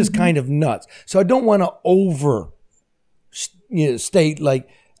world's just kind of nuts. So I don't want to state like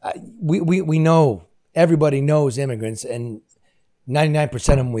we know, everybody knows immigrants, and 99%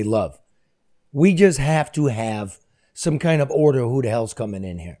 of them we love. We just have to have some kind of order who the hell's coming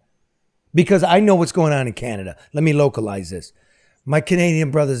in here. Because I know what's going on in Canada. Let me localize this. My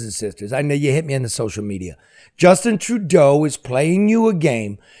Canadian brothers and sisters, I know you hit me on the social media. Justin Trudeau is playing you a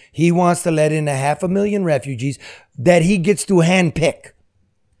game. He wants to let in 500,000 refugees that he gets to handpick.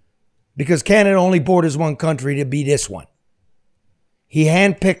 Because Canada only borders one country, to be this one. He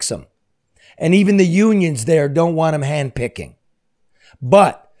handpicks them. And even the unions there don't want him handpicking.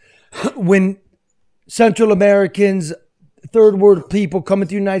 But when Central Americans, third world people coming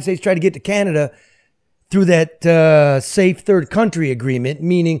to the United States try to get to Canada through that safe third country agreement,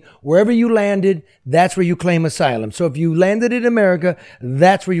 meaning wherever you landed, that's where you claim asylum. So if you landed in America,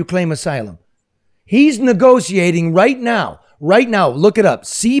 that's where you claim asylum. He's negotiating right now, look it up,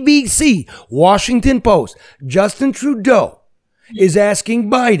 CBC, Washington Post, Justin Trudeau is asking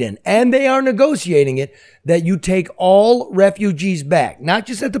Biden, and they are negotiating it, that you take all refugees back, not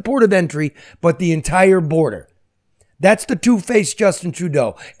just at the port of entry, but the entire border. That's the two-faced Justin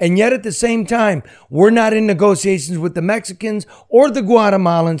Trudeau. And yet at the same time, we're not in negotiations with the Mexicans or the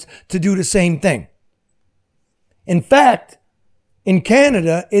Guatemalans to do the same thing. In fact, in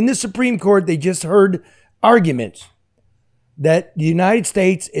Canada, in the Supreme Court, they just heard arguments that the United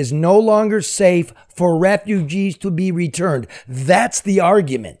States is no longer safe for refugees to be returned. That's the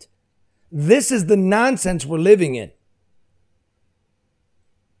argument. This is the nonsense we're living in.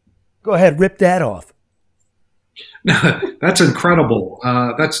 Go ahead, rip that off. That's incredible.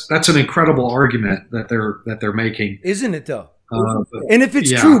 That's an incredible argument that they're making, isn't it? Though, and if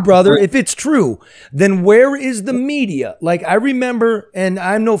it's true, brother, if it's true, then where is the media? Like I remember, and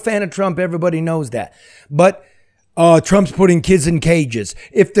I'm no fan of Trump. Everybody knows that, but Trump's putting kids in cages.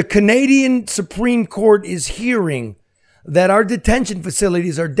 If the Canadian Supreme Court is hearing that our detention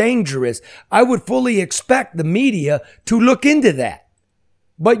facilities are dangerous, I would fully expect the media to look into that.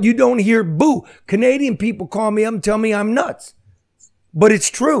 But you don't hear boo. Canadian people call me up and tell me I'm nuts. But it's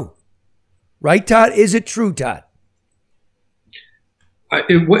true. Right, Todd? Is it true, Todd?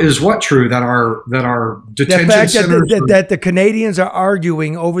 Is what true that our detention the fact centers that the Canadians are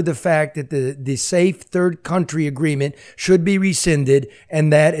arguing over the fact that the safe third country agreement should be rescinded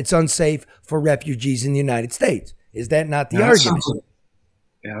and that it's unsafe for refugees in the United States. Is that not the argument?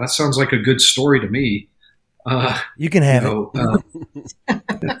 That sounds like a good story to me. You can have it.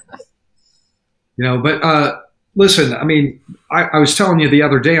 But listen, I mean, I was telling you the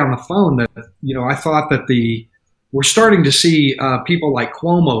other day on the phone that, I thought that we're starting to see people like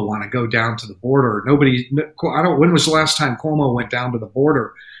Cuomo want to go down to the border. When was the last time Cuomo went down to the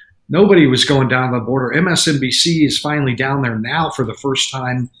border? Nobody was going down to the border. MSNBC is finally down there now for the first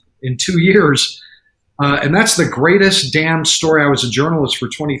time in 2 years. And that's the greatest damn story. I was a journalist for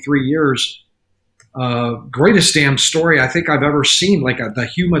 23 years. Greatest damn story I think I've ever seen, like the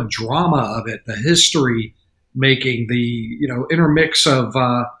human drama of it, the history making, the intermix of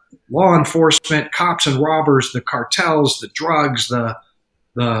law enforcement, cops and robbers, the cartels, the drugs, the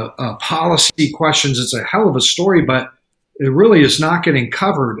policy questions. It's a hell of a story, but it really is not getting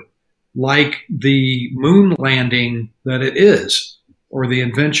covered like the moon landing that it is, or the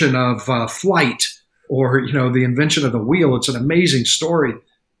invention of flight, or the invention of the wheel. It's an amazing story.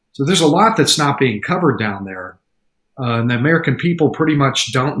 So there's a lot that's not being covered down there. And the American people pretty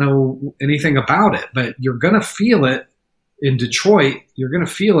much don't know anything about it, but you're going to feel it in Detroit. You're going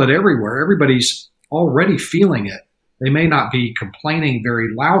to feel it everywhere. Everybody's already feeling it. They may not be complaining very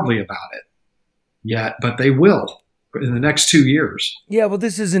loudly about it yet, but they will in the next 2 years. Yeah, well,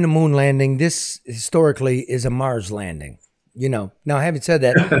 this isn't a moon landing. This historically is a Mars landing. Now, having said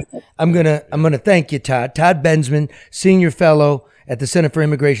that, I'm gonna thank you, Todd. Todd Bensman, senior fellow at the Center for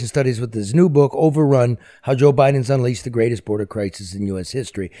Immigration Studies, with his new book, Overrun: How Joe Biden's Unleashed the Greatest Border Crisis in U.S.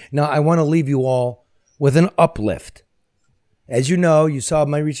 History. Now, I want to leave you all with an uplift. As you know, you saw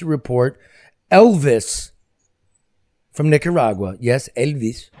my recent report, Elvis from Nicaragua, yes,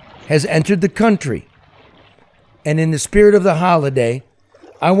 Elvis, has entered the country. And in the spirit of the holiday,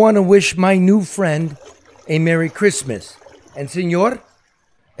 I want to wish my new friend a Merry Christmas. And señor,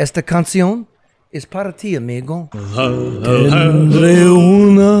 esta canción es para ti, amigo. Tendré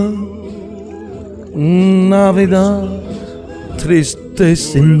una Navidad triste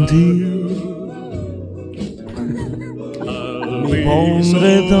sin ti. Me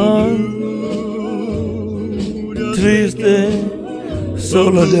pondré tan triste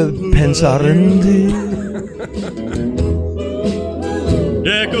solo de pensar en ti.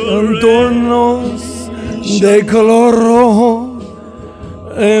 Adornos de color rojo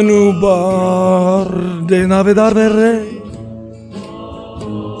en un bar de Navidad veré.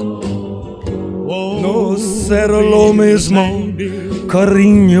 No será lo mismo,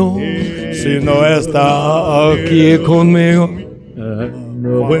 cariño, si no está aquí conmigo.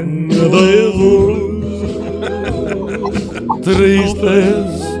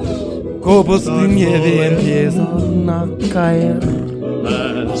 Tristes copos de nieve empiezan a caer.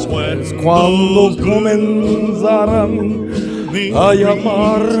 Es cuando comenzarán a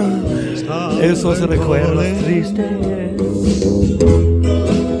llamar esos recuerdos tristes.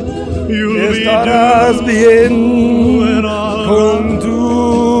 Estarás bien con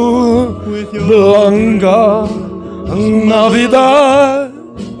tu blanca Navidad,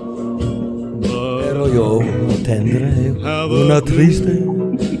 pero yo tendré una triste,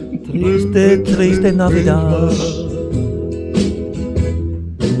 triste, triste Navidad.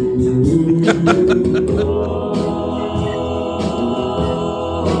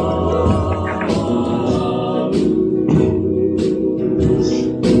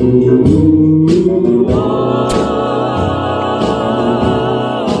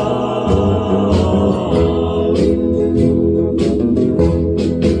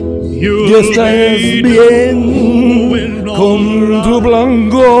 Y estás bien con tu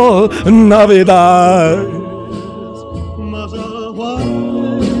blanco Navidad.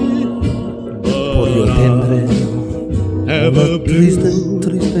 Por yo tendré una triste,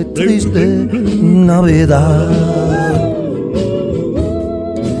 triste, triste Navidad.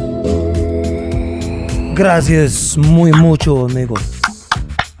 Gracias muy mucho, amigos.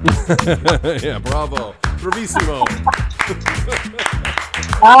 Yeah, bravo. Bravissimo.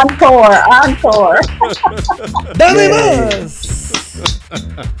 Encore. Dame más.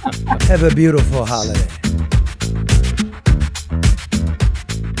 Have a beautiful holiday.